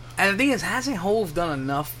 yo. And the thing is, hasn't Hov done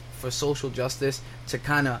enough for social justice to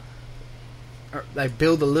kind of like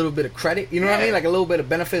build a little bit of credit? You know what I mean? Like a little bit of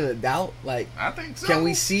benefit of the doubt. Like, I think so. Can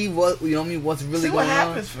we see what's really going on? See what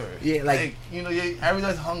happens first. Yeah, like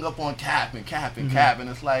everybody's hung up on Cap and Cap and Cap, and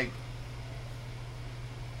it's like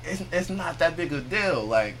it's not that big a deal.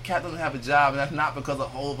 Like, Cap doesn't have a job, and that's not because of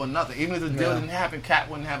Hov or nothing. Even if the deal didn't happen, Cap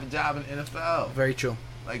wouldn't have a job in the NFL. Very true.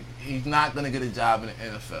 Like, he's not gonna get a job in the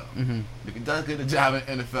NFL. If he does get a job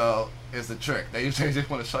in the NFL, it's a trick. They just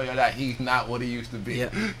want to show you that he's not what he used to be.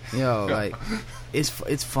 Yeah. Like, it's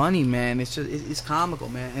funny, man. It's just it's comical,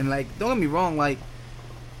 man. And like, don't get me wrong, like,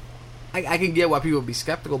 I can get why people be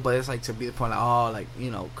skeptical, but it's like to be the point, like,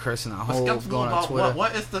 cursing out Hov, going on Twitter.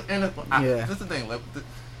 What is the NFL? This is the thing. Like,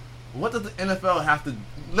 what does the NFL have to?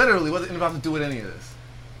 Literally, what does the NFL have to do with any of this?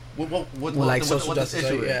 What social justice?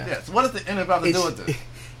 Issue is? Yes. What does the NFL have to do with this?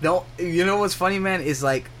 No, you know what's funny, man, is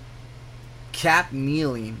like Cap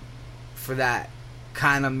kneeling for that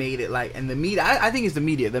kind of made it like, and the media, I think it's the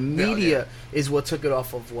media. The media is what took it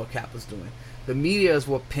off of what Cap was doing. The media is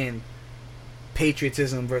what pinned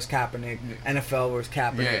patriotism versus Kaepernick, NFL versus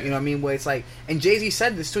Kaepernick. You know what I mean? Where it's like, and Jay-Z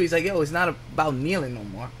said this too. He's like, yo, it's not about kneeling no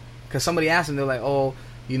more. Because somebody asked him, they're like, oh,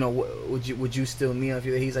 would you still kneel if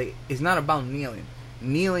you? He's like, it's not about kneeling.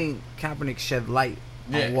 Kneeling, Kaepernick shed light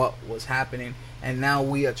on what was happening. And now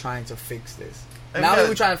we are trying to fix this. Now that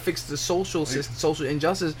we're trying to fix the social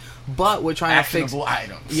injustice, but we're trying to fix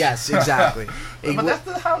items. Yes, exactly. But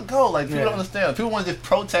that's how it goes. Like, people don't understand. People want to just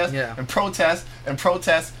protest and protest and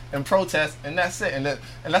protest and protest, and that's it. And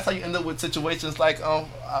that's how you end up with situations like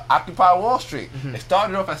Occupy Wall Street. It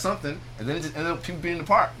started off as something, and then it just ended up people being in the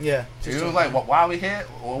park. Yeah. So it was like, why are we here?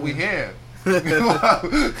 Well, we here.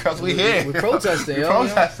 Because we here. We protesting, We yo.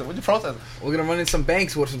 protesting. What you protesting? We're gonna run in some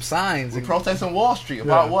banks with some signs. We protesting Wall Street.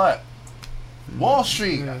 About what? Wall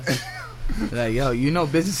Street. Like, yo, you know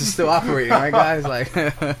business is still operating, right, guys? Like,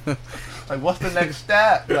 like, what's the next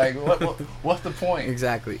step? Like, what's the point?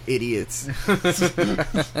 Exactly. Idiots.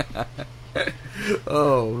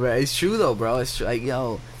 Oh, man. It's true, though, bro. It's true. Like,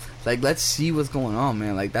 yo, like, let's see what's going on,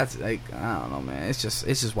 man. Like, that's, like, I don't know, man. It's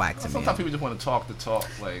just whack to me. Sometimes people just want to talk the talk.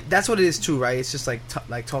 Like, that's what it is, too, right? It's just, like,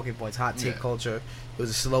 talking points, hot take culture. It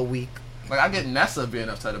was a slow week. Like, I get Nessa being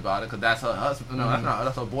upset about it because that's her husband. No,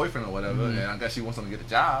 that's her boyfriend or whatever. And I guess she wants him to get a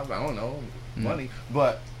job. I don't know, money.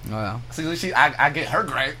 But see, I get her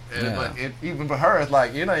gripe. But even for her, it's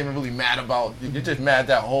like you're not even really mad about. You're just mad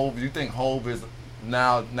that Hov. You think Hov is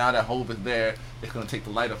now that Hov is there, it's gonna take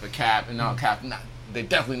the light off of Cap, and now Cap they're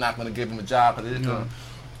definitely not gonna give him a job because they're just gonna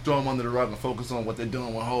throw him under the rug and focus on what they're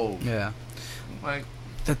doing with Hov. Yeah. Like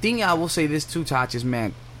the thing I will say this too, Taj, is,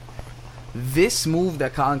 man, this move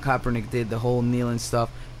that Colin Kaepernick did, the whole kneeling stuff,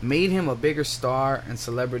 made him a bigger star and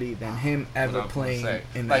celebrity than him ever playing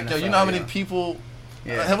in the NFL. Yo, you know how many people?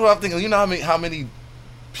 That's what I'm thinking. You know how many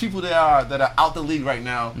people there are that are out the league right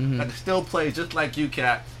now that can still play just like you,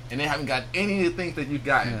 Cap, and they haven't got any of the things that you've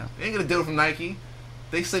gotten. Yeah. They ain't gonna deal from Nike.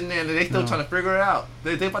 They sitting there and they still trying to figure it out.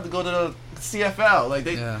 They about to go to the CFL.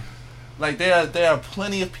 Like there are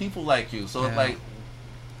plenty of people like you. So it's like,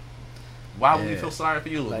 why would we feel sorry for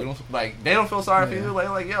you? They don't feel sorry for you.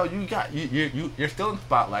 Like yo, you're still in the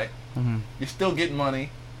spotlight. You're still getting money.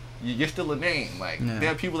 You're still a name. Like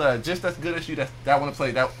there are people that are just as good as you that want to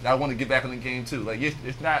play, that want to get back in the game too. Like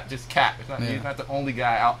it's not just Cap. It's not you're not the only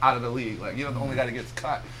guy out of the league. Like you're not the only guy that gets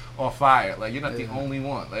cut or fired. Like you're not the only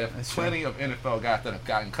one. Like there's plenty of NFL guys that have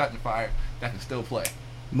gotten cut and fired that can still play.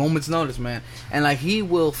 Moment's notice, man. And like he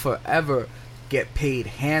will forever get paid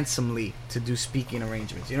handsomely to do speaking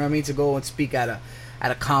arrangements. You know what I mean? To go and speak at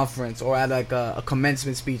a conference or at like a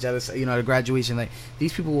commencement speech at a graduation. Like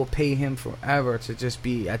these people will pay him forever to just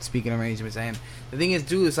be at speaking arrangements. And the thing is,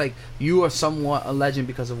 dude, it's like you are somewhat a legend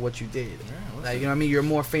because of what you did. Yeah, like you know what I mean? You're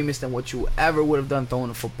more famous than what you ever would have done throwing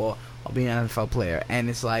a football or being an NFL player. And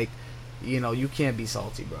it's like, you know, you can't be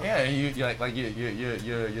salty, bro. Yeah, and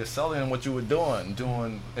you're selling what you were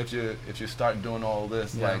doing if you start doing all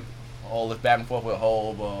this like all this back and forth with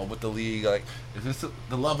Hov, with the league. Like, if it's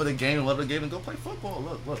the love of the game, and go play football.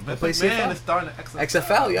 Look, Vince McMahon is starting the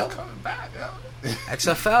XFL, yo. Coming back, yo.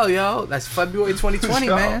 XFL, yo. That's February 2020,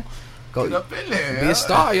 man. Go get up in there. Be a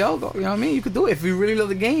star, yo. Go, you know what I mean? You could do it if you really love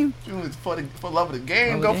the game. For love of the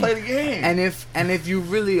game, go play the game. And if you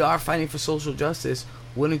really are fighting for social justice,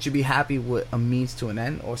 wouldn't you be happy with a means to an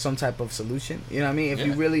end or some type of solution? You know what I mean? If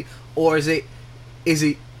you really, or is it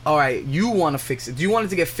all right, you want to fix it. Do you want it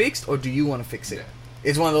to get fixed, or do you want to fix it? Yeah.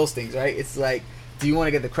 It's one of those things, right? It's like, do you want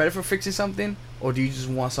to get the credit for fixing something, or do you just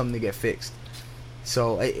want something to get fixed?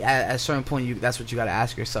 So at a certain point, that's what you got to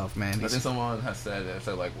ask yourself, man. I think someone has said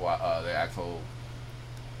like, why they asked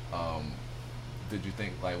did you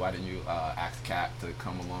think, like, why didn't you ask Cap to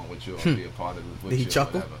come along with you or be a part of this? Did he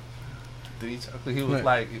chuckle? Did he chuckle? He was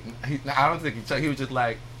like, I don't think he chuckled. He was just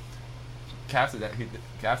like, Cap's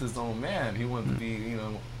his own man. He wanted to be,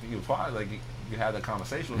 be a part. Like you had that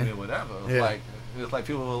conversation with me or whatever. It's like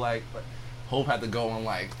people were like Hope had to go and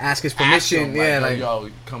like ask his permission. Him, yo,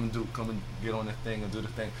 come and get on this thing and do the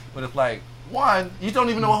thing. But it's like, one, you don't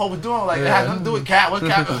even know what Hope was doing. Like it had nothing to do with Cap. What's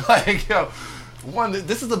Cap like? Yo, one,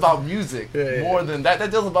 this is about music more than that.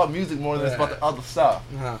 That deals about music more than it's about the other stuff.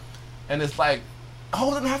 And it's like,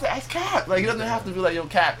 Hope doesn't have to ask Cap. Like he doesn't have to be like, yo,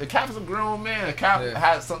 Cap. If Cap is a grown man, if Cap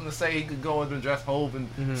had something to say, he could go and address Hope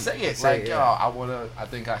and say it. I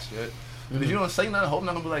think I should. But if you don't say nothing, Hope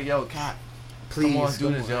not gonna be like, yo, Cap, please come on, do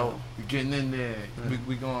this, yo. You're getting in there.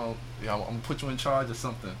 We going, I'm gonna put you in charge of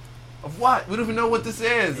something. Of what? We don't even know what this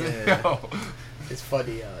is. Yo. It's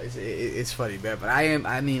funny, it's funny, man. But I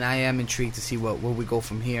am intrigued to see where we go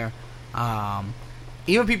from here.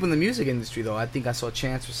 Even people in the music industry, though, I think I saw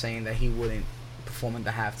Chance was saying that he wouldn't perform at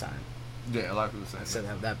the halftime. Yeah, a lot of people saying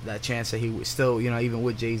that Chance that he would still, even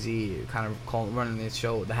with Jay-Z kind of running his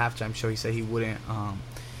show, the halftime show, he said he wouldn't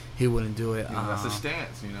do it. That's his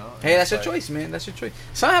stance, Hey, that's your choice, man. That's your choice.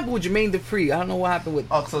 Something happened with Jermaine Dupri. I don't know what happened with.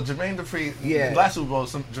 Oh, so Jermaine Dupri. Last Super Bowl,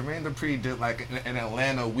 Jermaine Dupri did like an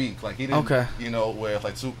Atlanta week. Like he didn't. Okay. Where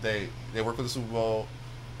like they worked for the Super Bowl,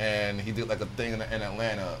 and he did like a thing in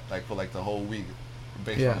Atlanta, like for like the whole week,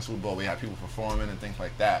 based on the Super Bowl. We had people performing and things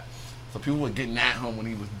like that. So people were getting at him when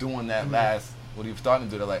he was doing that when he was starting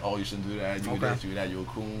to do that, like, oh, you shouldn't do that, you this, you that, you a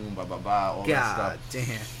coon, blah, blah, blah, all that stuff.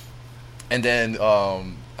 Damn. And then, I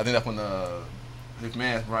think that's when his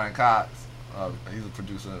man, Brian Cox, he's a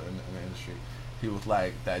producer in the industry, he was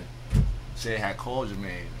like, that Jay had called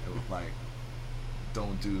Jermaine. It was like,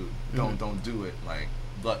 don't do it. Like,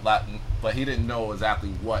 but he didn't know exactly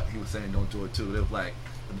what he was saying. Don't do it too. It was like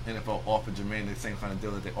the NFL offered Jermaine the same kind of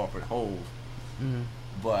deal that they offered Hove. Mm-hmm.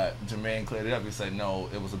 But Jermaine cleared it up. He said no,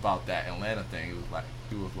 it was about that Atlanta thing. He was like,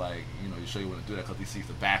 you sure you want to do that because he sees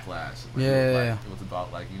the backlash. Like, it was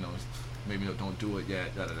about like, maybe don't do it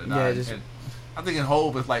yet. And I think in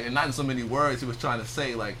Hove, it's like, and not in so many words, he was trying to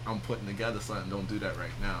say like, I'm putting together something. Don't do that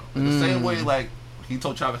right now. Like, the same way like he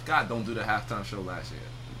told Travis Scott, don't do the halftime show last year.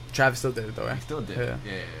 Travis still did it though, right? He still did it.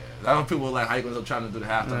 Yeah. I know people were like, how you going to try to do the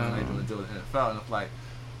halftime and how you going to do it in the NFL? And it's like,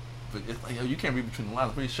 but it's like, you can't read between the lines.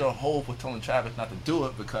 I'm pretty sure Hove was telling Travis not to do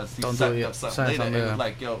it because he's setting up something later. And it was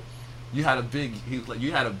like, you had a big year.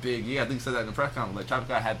 I think he said that in the press conference. Like, Travis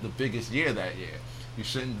Scott had the biggest year that year. You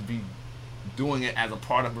shouldn't be doing it as a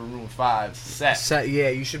part of a Maroon 5 set. Yeah,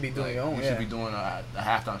 you should be doing like, your own. You should be doing a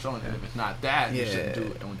halftime show. And if it's not that, you shouldn't do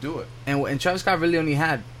it. Don't do it. And Travis Scott really only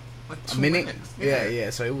had like a minute. Yeah.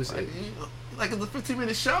 So it was. Like, it's a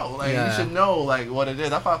 15-minute show. Like, you should know, like, what it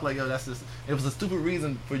is. I thought, like, that's just... It was a stupid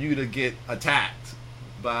reason for you to get attacked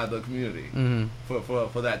by the community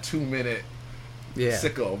for that 2-minute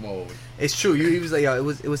sicko mode. It's true. He was like, it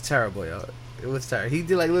was terrible, It was terrible. He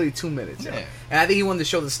did, like, literally 2 minutes, And I think he wanted to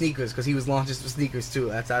show the sneakers because he was launching some sneakers, too.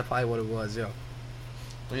 That's probably what it was,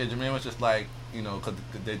 But, yeah, Jermaine was just like, because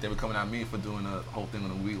they were coming at me for doing the whole thing on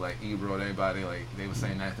the week, like, Ebro and everybody, like, they were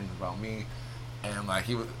saying nice things about me. And, like,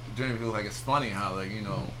 he was like, it's funny how, like,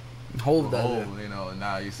 Hove does it. And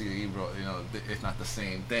now you see Ebro, it's not the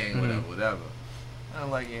same thing, whatever. And I'm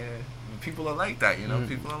like, yeah, people are like that,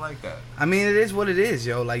 people are like that. I mean, it is what it is,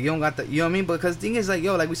 Like, you don't got the, you know what I mean? Because the thing is, like,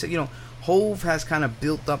 like we said, Hove has kind of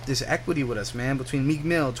built up this equity with us, man, between Meek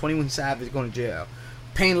Mill, 21 Savage going to jail,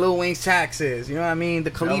 paying Lil Wayne's taxes, you know what I mean? The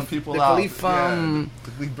Khalif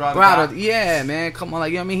brought it. Yeah, man, come on, like,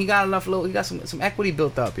 you know what I mean? He got he got some equity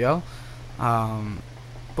built up,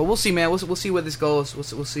 But we'll see, man. We'll see where this goes.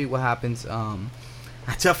 We'll see what happens. I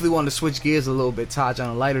definitely want to switch gears a little bit, Taj, on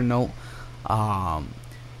a lighter note.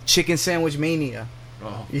 Chicken sandwich mania.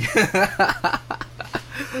 Oh.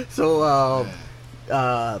 So,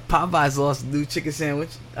 Popeyes lost a new chicken sandwich.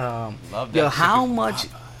 Love that. How much?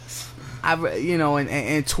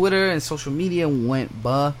 And Twitter and social media went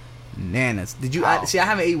bananas. Did you? I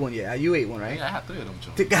haven't ate one yet. You ate one, right? Yeah, I had 3 of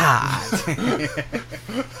them. God.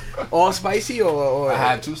 All spicy or? I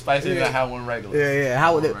had 2 spicy and I had 1 regular. Yeah.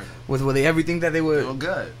 How were they? Were they everything that they were? They were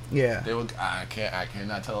good. Yeah. They were. I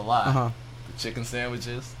cannot tell a lie. The chicken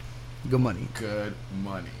sandwiches. Good money. Good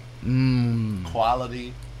money.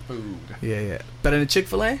 Quality food. Yeah. Better than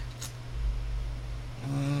Chick-fil-A?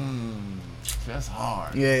 That's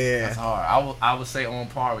hard. Yeah. That's hard. I would say on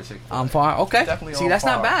par with Chick-fil-A. On par? Okay. Definitely See, on that's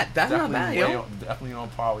par. Not bad. That's not bad, Definitely on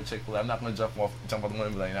par with Chick-fil-A. I'm not going to jump off the limb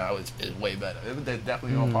and be like, no, it's way better. They're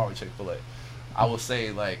definitely on par with Chick-fil-A. I would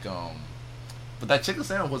say, like, but that chicken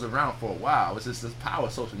sandwich was around for a while. It was just this power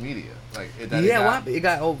of social media. Like, it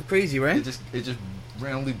got crazy, right? It just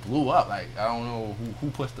randomly blew up. Like, I don't know who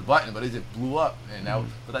pushed the button, but it just blew up. And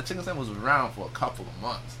but that chicken sandwich was around for a couple of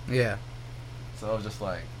months. Yeah. So I was just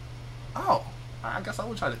like, oh, I guess I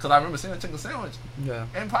would try it. Because I remember seeing a chicken sandwich. Yeah.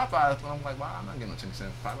 And Popeyes, but I'm like, wow, I'm not getting no chicken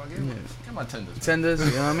sandwich. Popeyes, get my tenders. Tenders,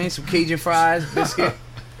 you know what I mean? Some Cajun fries, biscuit.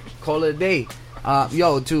 Call it a day.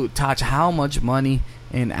 Dude, Taj, how much money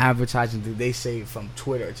in advertising did they save from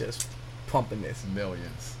Twitter just pumping this?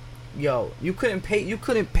 Millions. You couldn't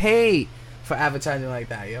pay for advertising like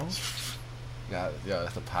that, Yeah,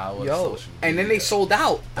 that's the power of social media. And then they sold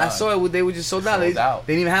out. I saw it. They were just sold out. They didn't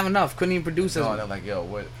even have enough. Couldn't even produce it. No, they're like,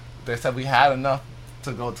 what? They said we had enough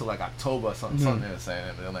to go to like October or something. Something they were saying.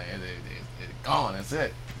 And they're like, it's gone. That's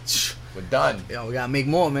it. We're done. We gotta make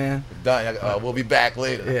more, man. We're done. We'll be back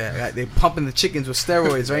later. Yeah, they're pumping the chickens with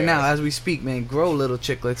steroids right now as we speak, man. Grow, little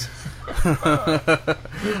chicklets.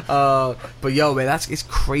 But man, it's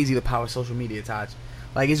crazy the power of social media, Taj.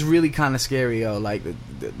 Like, it's really kind of scary, like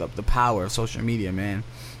the power of social media, man.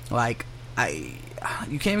 Like,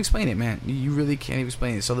 you can't explain it, man. You really can't even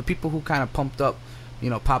explain it. So the people who kind of pumped up,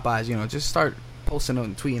 Popeyes, just start posting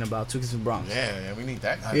and tweeting about Twix and Bronx. Yeah, we need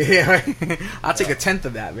that. Right? I'll take 1/10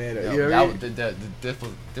 of that, man. This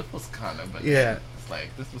was kind of, but it's like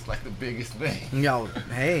this was like the biggest thing.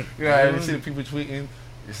 Hey. I see the people tweeting,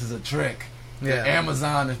 this is a trick. Yeah.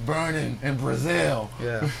 Amazon is burning in Brazil.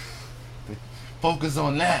 Yeah. Focus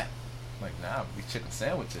on that. Like, nah, we chicken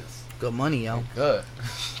sandwiches. Good money, yo. Good.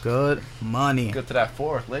 Good money. Good to that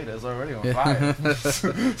forest later. It's already on fire.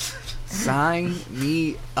 Sign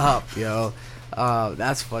me up, yo.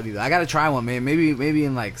 That's funny though. I gotta try one, man. Maybe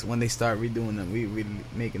in like when they start redoing them, we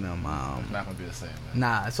making them. It's not gonna be the same, man.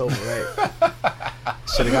 Nah, it's over, right?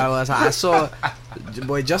 Should have got it last time. I saw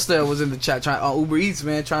boy Justa was in the chat trying Uber Eats,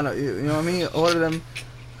 man, trying to, you know what I mean, order them.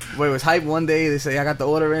 Boy, it was hype one day. They say I got the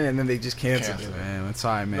order in, and then they just canceled it, man. I'm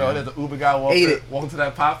sorry, man. No, the Uber guy walked into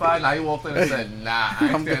that Popeye. Now he walked in and said, "Nah, I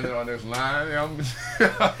ain't standing on this line."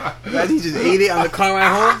 He just ate it on the car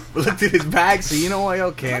ride home. Looked at his bag, so you know what,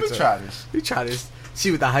 yo, cancel. Let me try this. You try this.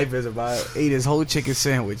 See what the hype is about. Ate his whole chicken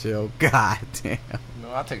sandwich, yo. God damn. No,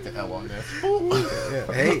 I'll take the L on this.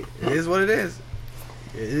 Yeah, hey, it is what it is.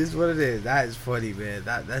 It is what it is. That is funny, man.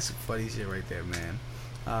 That's some funny shit right there, man.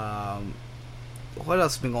 What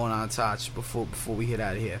else been going on, Taj, before we hit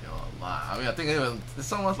out of here? Yo, a lot. I mean, I think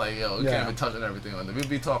it's almost like, yo, we can't even touch on everything on there. We'll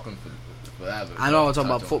be talking forever. I know what I'm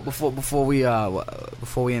talking about. Before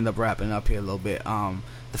we end up wrapping up here a little bit.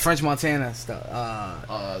 The French Montana stuff.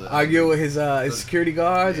 Argue with his security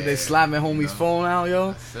guards, and they slapping homie's phone out,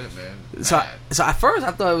 yo. That's it, man. So at first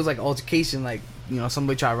I thought it was like altercation, like, you know,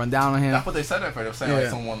 somebody tried to run down on him. That's what they said at first. They were saying like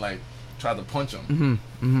someone like tried to punch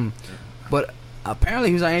him. But apparently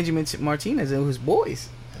he was on Angie Martinez and it was boys.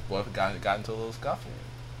 His boy got into a little scuffle.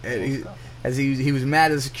 He was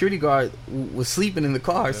mad at the security guard was sleeping in the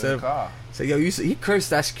car. So yo, he cursed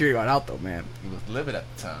that security guard out though, man. He was livid at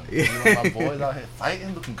the time. Yeah. You know, my boys out here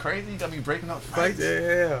fighting, looking crazy. You got me breaking up fights.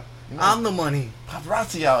 Yeah. You know, I'm the money.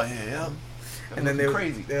 Paparazzi out here, yo. And then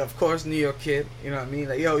crazy. They, of course, New York kid. You know what I mean?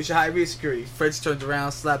 Like, yo, you should hire me security. Fred turns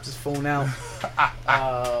around, slaps his phone out.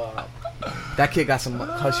 That kid got some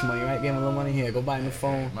hush money, right? Gave him a little money here. Go buy him a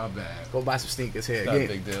phone. My bad. Go buy some sneakers here. That's a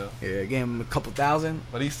big deal. Yeah, gave him a couple thousand.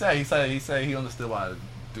 But he said he understood why the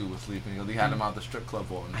dude was sleeping. He had him out the strip club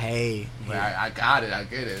for him. Hey. I got it. I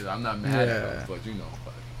get it. I'm not mad at him, but you know.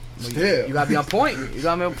 Still. You gotta be on point. You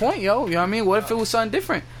gotta be on point, yo. You know what I mean? What if it was something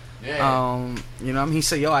different? Yeah. You know what I mean? He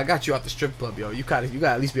said, yo, I got you out the strip club, yo. You gotta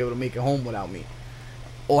at least be able to make it home without me.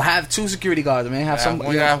 Or have two security guards, man.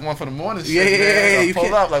 Have one for the morning shit. Yeah. You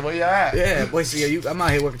pull up, like, where you at? Yeah, boy, see, I'm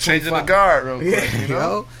out here working. Changing the guard real quick, yeah, you know?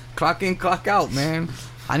 Yo. Clock in, clock out, man.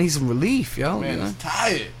 I need some relief, yo. Man, you know? I'm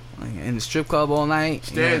tired. In the strip club all night.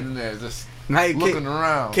 Standing there, just looking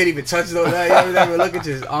around. Can't even touch those. Every looking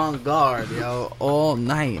just on guard, yo, all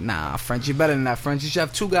night. Nah, French, you better than that, French. You should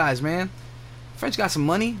have two guys, man. French got some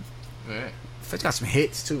money. Yeah. French got some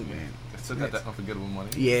hits too, man. Still got that unforgettable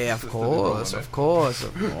money. Yeah, of course.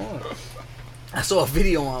 I saw a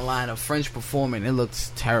video online of French performing. It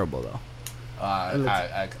looks terrible though.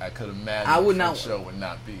 I could imagine. I would not. Show would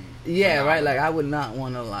not be. Yeah, right. Like I would not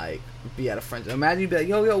want to like be at a French. Imagine you be like,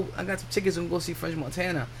 yo, I got some tickets. We can go see French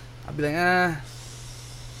Montana. I'd be like,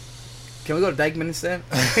 can we go to Dykeman instead?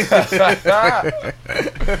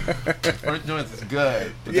 French joints is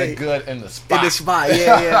good, but they're good in the spot. In the spot,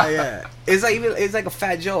 yeah. It's like a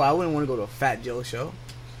Fat Joe. I wouldn't want to go to a Fat Joe show.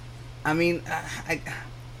 I mean, I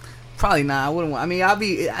probably not. I wouldn't want. I mean, I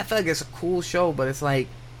feel like it's a cool show, but it's like,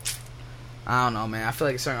 I don't know, man. I feel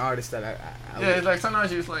like a certain artist that it's like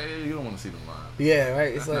sometimes you're just like, hey, you don't want to see them live. Yeah, right.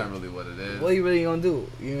 It's That's like, not really what it is. What are you really gonna do?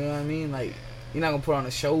 You know what I mean? Like, you're not gonna put on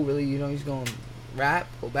a show, really. You know, you're just gonna rap,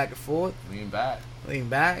 go back and forth, lean back. You know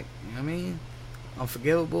what I mean?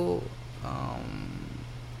 Unforgivable.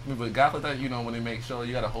 But guys like that, you know, when they make shows,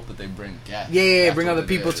 you gotta hope that they bring guests. Yeah, bring other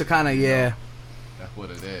people to kind of That's what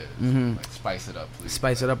it is. Mm-hmm. Like spice it up, please.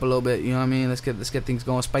 Spice it up a little bit. You know what I mean? Let's get things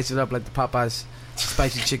going. Spice it up like the Popeyes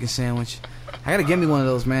spicy chicken sandwich. I gotta get me one of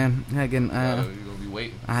those, man. I gotta get. You're gonna be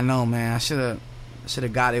waiting. I know, man. I should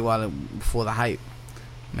have got it before the hype.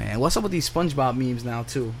 Man, what's up with these SpongeBob memes now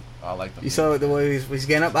too? I like them. You saw the way he's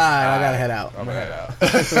getting up. I gotta head out. I'm gonna head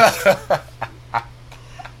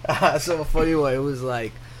out. So a funny one. It was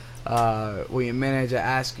like when your manager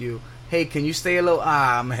asks you, "Hey, can you stay a little?"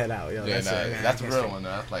 I'm gonna head out. Yo, that's a real one.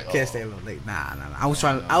 That's like, can't stay a little late. Nah. I was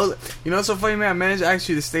trying. You know, what's so funny, man. Manager asked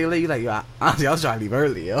you to stay late. You like, yo, honestly, I was trying to leave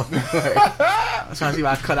early, yo. I was trying to see if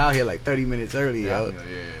I cut out here like 30 minutes early, yo.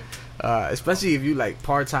 Yeah. Especially if you like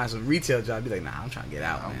part time some retail job, be like, nah, I'm trying to get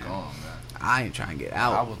out. I'm gone, man. I ain't trying to get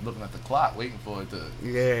out. I was looking at the clock, waiting for it to.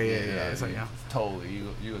 Yeah. It's like, totally,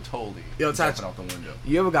 you were totally. Yo, jumping out the window.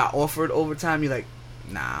 You ever got offered overtime? You like,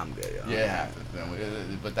 nah, I'm good. Yo. Yeah,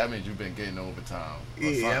 but that means you've been getting overtime.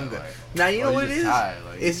 Yeah, I'm good. Like, now you know what it is. Tired,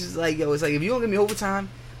 it's just like, yo, it's like if you don't give me overtime,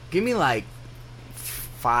 give me like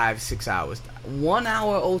 5-6 hours. 1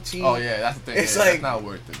 hour OT. Oh yeah, that's the thing. It's like, that's not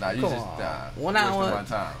worth it. Nah, you just 1 hour. One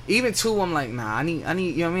time. Even 2, I'm like, nah. I need. You know what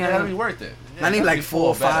I mean? Yeah, that'd be worth it. Yeah, I need like 4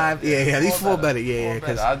 or 5. Yeah, at least 4 better. Yeah,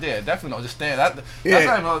 because I did definitely not just staying. That's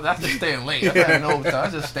just staying late. That's not even overtime.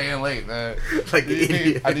 That's just staying late, man. Like an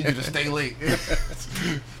idiot. I need you to stay late.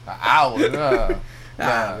 An hour.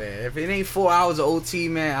 Nah, man. If it ain't 4 hours of OT,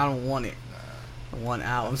 man, I don't want it. 1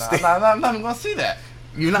 hour. I'm not even gonna see that.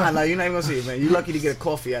 You're not even gonna see it, man. You're lucky to get a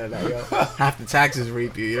coffee out of that, yo. Half the taxes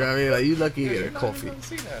reap you. You know what I mean? Like, you lucky to get a coffee. You're not even gonna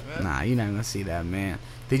see that, man. Nah, you're not gonna see that, man.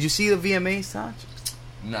 Did you see the VMAs, Taj?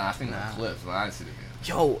 Nah, I think the clips, but I didn't see the VMAs.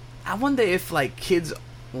 Yo, I wonder if like kids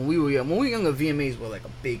when we were younger, VMAs were like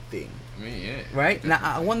a big thing. I mean, yeah. Right? Now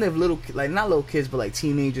I wonder if not little kids, but like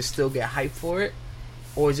teenagers still get hyped for it,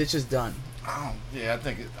 or is it just done? I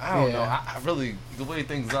don't know. I really, the way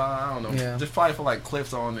things are, I don't know. Yeah. Just probably for like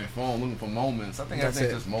clips on their phone, looking for moments. I think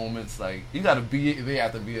everything's just moments. Like, you gotta be there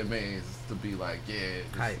at the VMAs to be like, this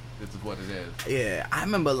is what it is. Yeah, I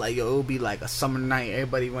remember like, it would be like a summer night,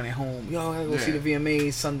 everybody running home. Yo, I gotta go see the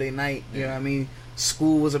VMAs Sunday night. You know what I mean?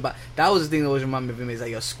 School was that was the thing that always reminded me of VMAs.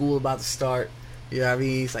 Like, yo, school about to start. You know what I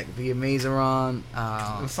mean? It's like VMAs are on.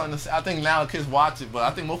 I think now kids watch it, but I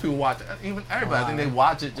think most people watch it. Even everybody, I think they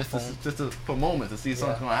watch it just for moments to see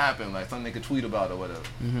something's gonna happen, like something they could tweet about or whatever.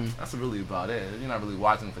 Mm-hmm. That's really about it. You're not really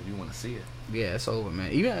watching because you want to see it. Yeah, it's over, man.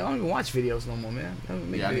 I don't even watch videos no more, man. I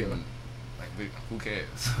don't make videos. Who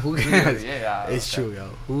cares? Who cares? It's true, yo.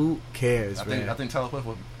 Who cares, man? I think Taylor Swift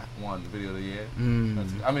won the video of the year.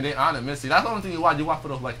 I mean, they honored Missy. That's the only thing you watch. You watch for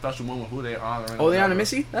those like special moments who they honoring. Oh, they honored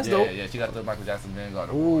Missy? That's dope. Yeah, she got the Michael Jackson Vanguard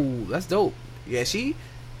Award. Ooh, that's dope. Yeah, she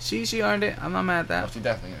earned it. I'm not mad at that. Oh, she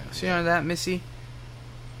definitely earned it. She earned that, Missy.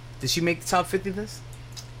 Did she make the top 50 list?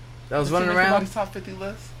 That was Did running she make around. Somebody's top 50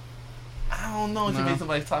 list? I don't know if she made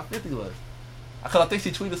somebody's top 50 list. Cause I think she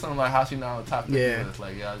tweeted something like how she now on the top 50 list.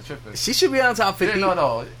 Like, yeah, I was tripping. She should be on top 50.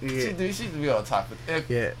 No. Yeah. She should be on top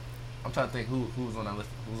 50. Yeah. I'm trying to think who's on that list.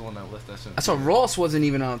 Who's on that list? That shouldn't. I saw Ross wasn't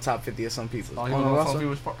even on top 50 of some people. Oh, he was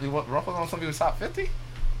on some people's top 50.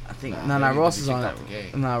 I think Ross is on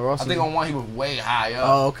it. Ross. I think on one he was way high up.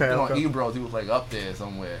 Oh, okay. On Ebros he was like up there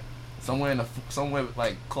somewhere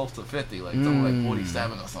like close to 50, like somewhere like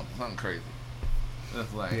 47 or something crazy.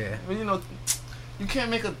 It's like, but you know, you can't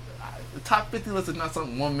make the top 50 list is not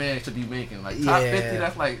something one man should be making. Like top 50,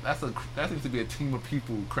 that seems to be a team of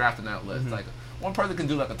people crafting that list. Like one person can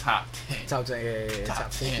do like a top 10. Top 10, Top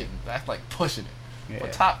 10. That's like pushing it. Yeah.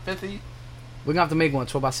 But top 50. We're gonna have to make one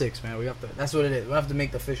 12x6, man. That's what it is. We have to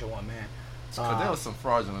make the official one, man. Because there was some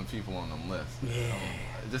fraudulent people on them lists. Yeah.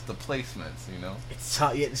 Just the placements, you know. It's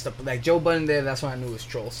tough. Yeah, it's like Joe Budden there. That's when I knew it was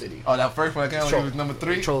Troll City. Oh, that first one came when he was number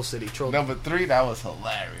 3. Troll City. Number 3. That was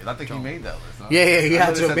hilarious. I think he made that list. Huh? Yeah, he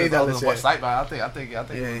had to have made that list. I think it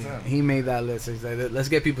was him. He made that list. Let's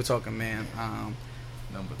get people talking, man.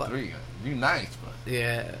 Number 3. You nice, but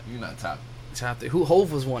yeah, you not top. Top 3.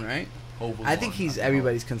 Hove was one, right? I think he's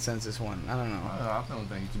everybody's consensus one. I don't know. I don't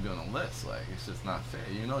think he should be on the list. Like, it's just not fair.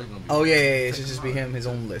 You know he's gonna be. Oh yeah. It should just be him, his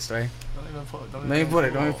own list, right? Don't even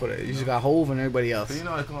put it. You just got Hove and everybody else. So you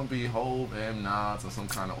know it's gonna be Hove, M, Nas, or some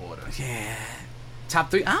kind of order. Yeah.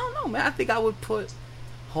 Top 3. I don't know, man. I think I would put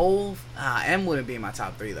Hove. M wouldn't be in my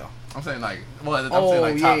top 3 though. I'm saying like, top.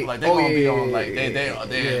 Like they're gonna be on. Like they're in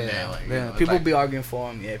there. Like, you know, people be arguing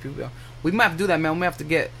for him. Yeah, we might have to do that, man. We might have to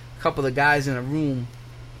get a couple of guys in a room.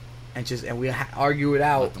 And we argue it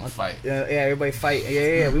out. Let them fight. Everybody fight.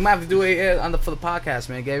 Yeah. We might have to do it for the podcast,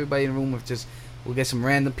 man. Get everybody in the room with we'll get some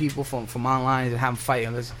random people from online and have them fight.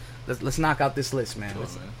 And let's knock out this list, man.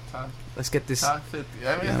 Let's get this top 50.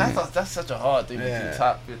 I mean, that's such a hard thing to do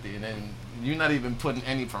top 50, and then you're not even putting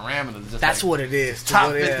any parameters. Just that's what it is.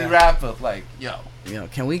 Top 50 rappers, like yo. You know,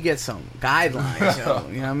 can we get some guidelines? Yo?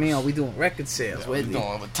 You know what I mean? Are we doing record sales? What are we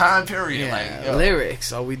doing a time period? Yeah, like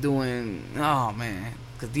lyrics. Are we doing? Oh man.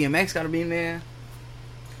 Because DMX got to be in there.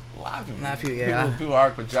 A lot of people. People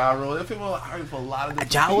argue for Ja Rule. People argue for a lot of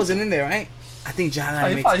different Ja wasn't in there, right? I think Ja got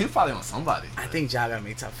to make... He's probably on somebody. I think Ja got to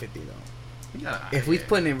make top 50, though. Yeah, if we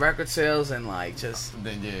putting in record sales and, like, just...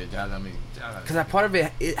 Then, Ja got to make... Because that part of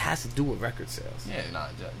it has to do with record sales. Yeah,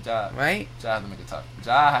 Ja... Right? Ja has to make a top...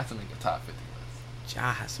 Ja has to make a top 50 list.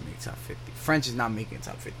 Ja has to make top 50. French is not making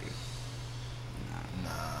top 50. Nah.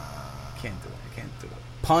 Can't do it.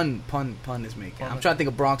 Pun is making. I'm trying to think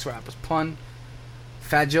of Bronx rappers. Pun,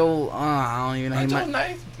 Fat Joe. I don't even know. Fat Joe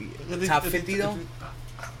nice. Top 50 though.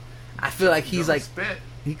 I feel like he's like. Spit.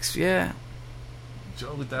 Yeah.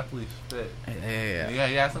 Joe would definitely spit. Yeah.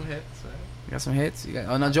 He got some hits. Right? You got some hits.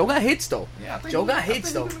 Joe got hits though. Yeah, Joe got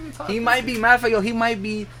hits though. He might be. Matter of fact, he might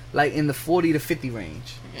be like in the 40 to 50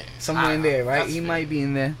 range. Yeah. Somewhere in there, right? He fair. Might be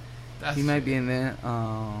in there. He might be in there.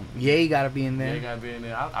 Ye gotta be in there. Ye gotta be in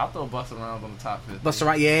there. I'll throw Busta Rhymes on the top 50. Busta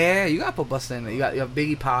Rhymes, yeah, you gotta put Busta in there. You have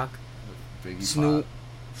Biggie, Pac, Snoop.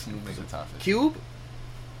 Snoop makes the top 50. Cube.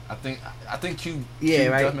 I think Cube right.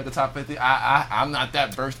 does make the top 50. I'm not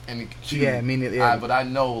that versed in Cube. Yeah, I mean, yeah. But I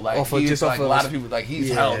know like he's like a lot of people like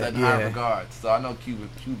he's held in high regard. So I know Cube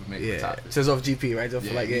make the top 50. So it's off GP, right? So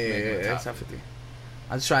for like top 50.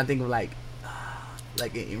 I'm just trying to think of like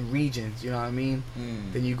in regions, you know what I mean?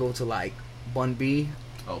 Then you go to like Bun B.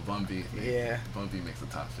 Oh, Bun B. Yeah. Bun B makes the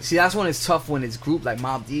top 50. See, that's when it's tough when it's grouped like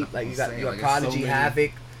Mobb Deep. Like you got Prodigy,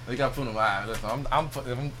 Havoc. You gotta put them out. I'm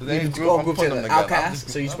putting them together. Outkast.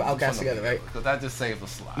 So you just put Outkast together, right? Because that just saves a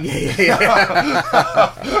slot. Yeah.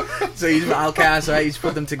 So you just put Outkast, right? You just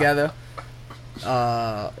put them together.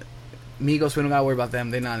 Migos, we don't gotta worry about them.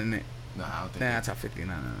 They're not in it. No, I don't think. Nah, top 50.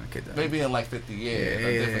 No. Maybe in like 50.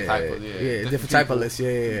 Different type of different type of list.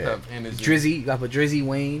 Yeah. Drizzy, you gotta put Drizzy,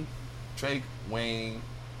 Wayne, Drake, Wayne.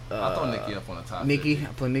 I throw Nicki up on the top. Nicki, I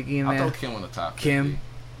put Nicki in there. I throw Kim on the top. Kim.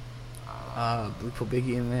 We put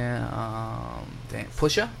Biggie in there.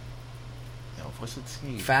 Pusha. Yo, Pusha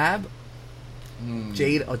T. Fab.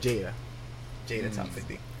 Jada. Jada top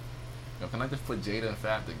 50. Yo, can I just put Jada and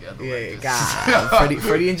Fab together? Yeah, God.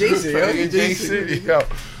 Freddie and Jason. Freddie and Jason. Yo.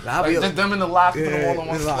 Just them in the lot, put them all on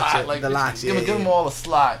one slot. Like, the lots, give them all a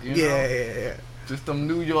slot, you know? Yeah. Just them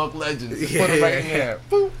New York legends. Just put them right in there.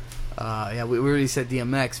 Boop. We already said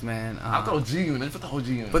DMX, man. I'll throw G-Unit. Put the whole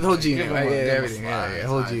G-Unit. Put the whole G-Unit, right? Yeah, everything. Yeah,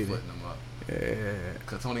 whole G-Unit. Yeah.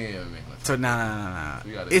 Cause Tony Yayo make So nah.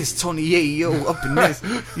 It's Tony Yayo up in this.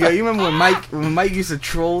 Yo, you remember when Mike used to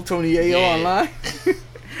troll Tony Yayo online?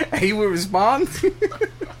 And he would respond.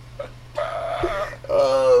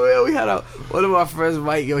 Oh man, we had one of our friends,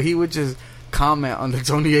 Mike. Yo, he would just comment on the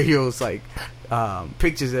Tony Yayo's like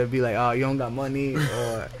pictures that'd be like, "Oh, you don't got money,"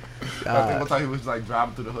 or I think one time he was like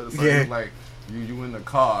driving through the hood or something. He was like, "You in the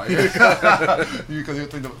car?" Because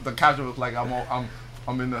the caption was like,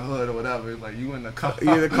 I'm in the hood or whatever. It's like, you in the car.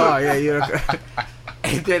 You're in the car, yeah, you're in the car.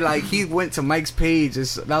 And then, like, he went to Mike's page.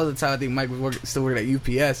 That was the time I think Mike was still working at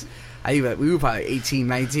UPS. We were probably 18,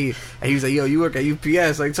 19. And he was like, yo, you work at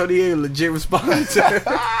UPS. Like, Tony Yayo legit responded.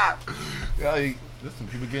 Yeah, listen,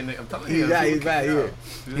 people getting it. I'm telling you. Yeah, he's mad,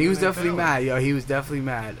 yeah. He was definitely mad, yo. He was definitely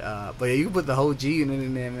mad. But, yeah, you can put the whole G unit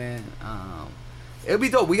in there, man. It'll be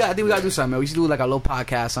dope. I think we gotta do something, man. We should do like a little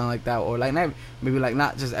podcast, something like that, or like maybe like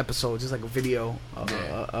not just episode, just like a video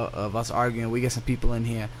of us arguing. We get some people in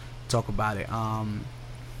here talk about it.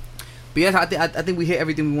 But yeah, I think we hit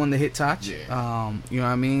everything we wanted to hit, Touch. Yeah. You know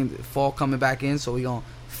what I mean? Fall coming back in, so we gonna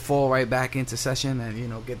fall right back into session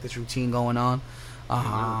and get this routine going on.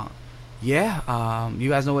 You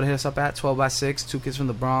guys know where to hit us up at 12x6, 2 Kids from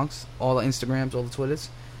the Bronx, all the Instagrams, all the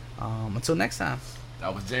Twitters. Until next time.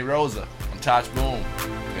 That was Jay Rosa. I'm Touch Boom.